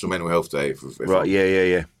think, National Mental Health Day. Right,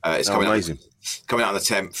 yeah. It's coming out on the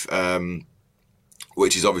 10th.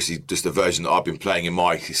 Which is obviously just a version that I've been playing in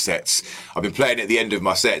my sets. I've been playing it at the end of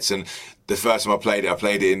my sets, and the first time I played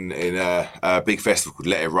it in a big festival called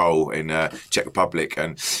Let It Roll in Czech Republic,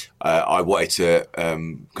 and I wanted to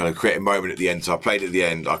kind of create a moment at the end. So I played it at the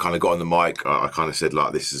end. I kind of got on the mic. I kind of said,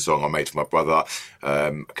 like, this is a song I made for my brother.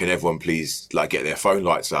 Can everyone please get their phone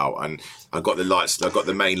lights out? And I got the lights. I got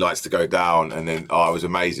the main lights to go down, and then it was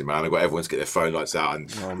amazing, man. I got everyone to get their phone lights out, and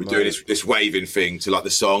we're doing this waving thing to the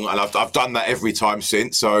song, and I've done that every time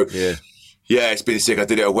since. So yeah, it's been sick. I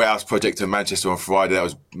did it at a warehouse project in Manchester on Friday. That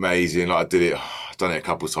was amazing. I've done it a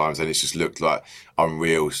couple of times, and it's just looked like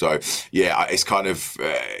unreal. So yeah, it's kind of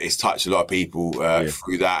it's touched a lot of people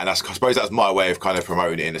through that, and I suppose that's my way of kind of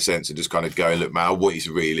promoting it in a sense, and just kind of going, look, man, I want you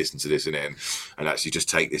to really listen to this and actually just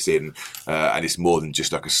take this in, and it's more than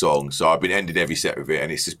just like a song. So I've been ending every set with it,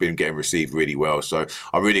 and it's just been getting received really well. So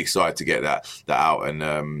I'm really excited to get that out, and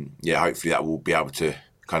hopefully that will be able to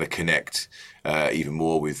kind of connect even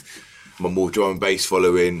more with my more drum and bass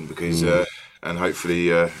following, because and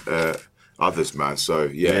hopefully others, man. So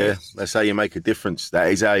yeah, that's how you make a difference. That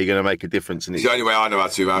is how you're going to make a difference. And it's the only way I know how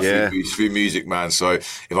to, man. Through music, man. So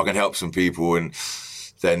if I can help some people, and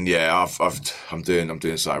then I'm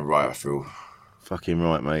doing something right, I feel. Fucking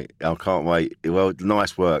right, mate. I can't wait. Well,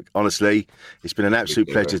 nice work. Honestly, it's been an absolute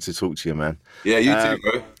pleasure to talk to you, man. Yeah, you too,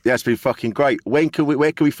 bro. Yeah, it's been fucking great. Where can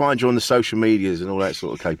we find you on the social medias and all that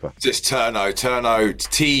sort of caper? Just Turno,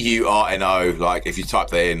 Turno. Like, if you type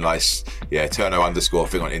that in, Turno _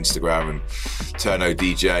 thing on Instagram, and Turno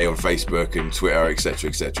DJ on Facebook and Twitter,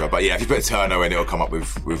 etc. But yeah, if you put Turno in, it'll come up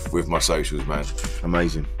with my socials, man.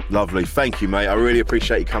 Amazing. Lovely. Thank you, mate. I really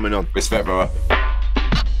appreciate you coming on. Respect, brother.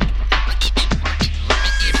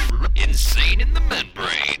 Insane in the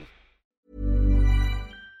Membrane.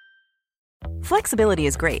 Flexibility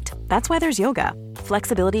is great. That's why there's yoga.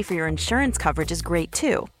 Flexibility for your insurance coverage is great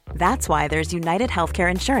too. That's why there's United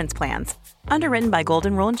Healthcare Insurance Plans. Underwritten by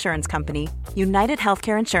Golden Rule Insurance Company, United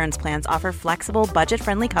Healthcare Insurance Plans offer flexible,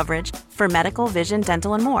 budget-friendly coverage for medical, vision,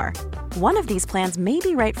 dental, and more. One of these plans may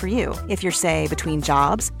be right for you if you're, say, between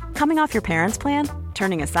jobs, coming off your parents' plan,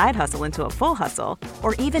 turning a side hustle into a full hustle,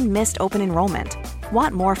 or even missed open enrollment.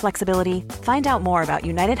 Want more flexibility? Find out more about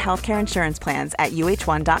United Healthcare Insurance Plans at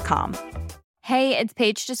uh1.com. Hey, it's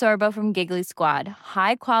Paige DeSorbo from Giggly Squad.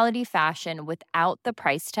 High quality fashion without the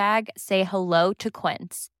price tag. Say hello to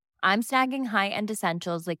Quince. I'm snagging high-end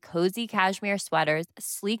essentials like cozy cashmere sweaters,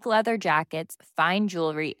 sleek leather jackets, fine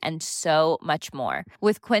jewelry, and so much more.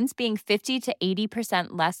 With Quince being 50 to 80%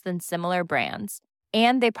 less than similar brands.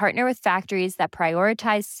 And they partner with factories that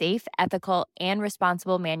prioritize safe, ethical, and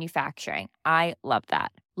responsible manufacturing. I love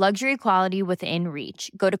that. Luxury quality within reach.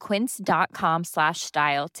 Go to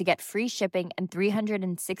quince.com/style to get free shipping and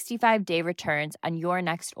 365-day returns on your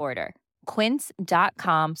next order.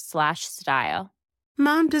 Quince.com/style.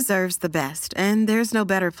 Mom deserves the best, and there's no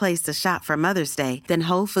better place to shop for Mother's Day than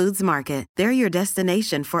Whole Foods Market. They're your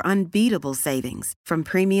destination for unbeatable savings, from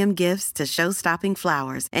premium gifts to show-stopping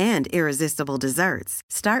flowers and irresistible desserts.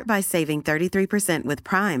 Start by saving 33% with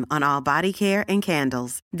Prime on all body care and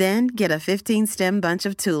candles. Then get a 15-stem bunch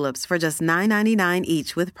of tulips for just $9.99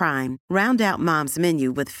 each with Prime. Round out Mom's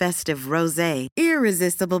menu with festive rosé,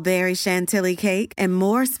 irresistible berry chantilly cake, and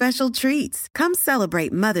more special treats. Come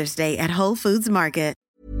celebrate Mother's Day at Whole Foods Market.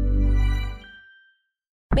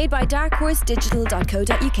 Made by darkhorse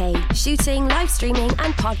digital.co.uk. Shooting, live streaming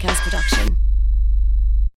and podcast production.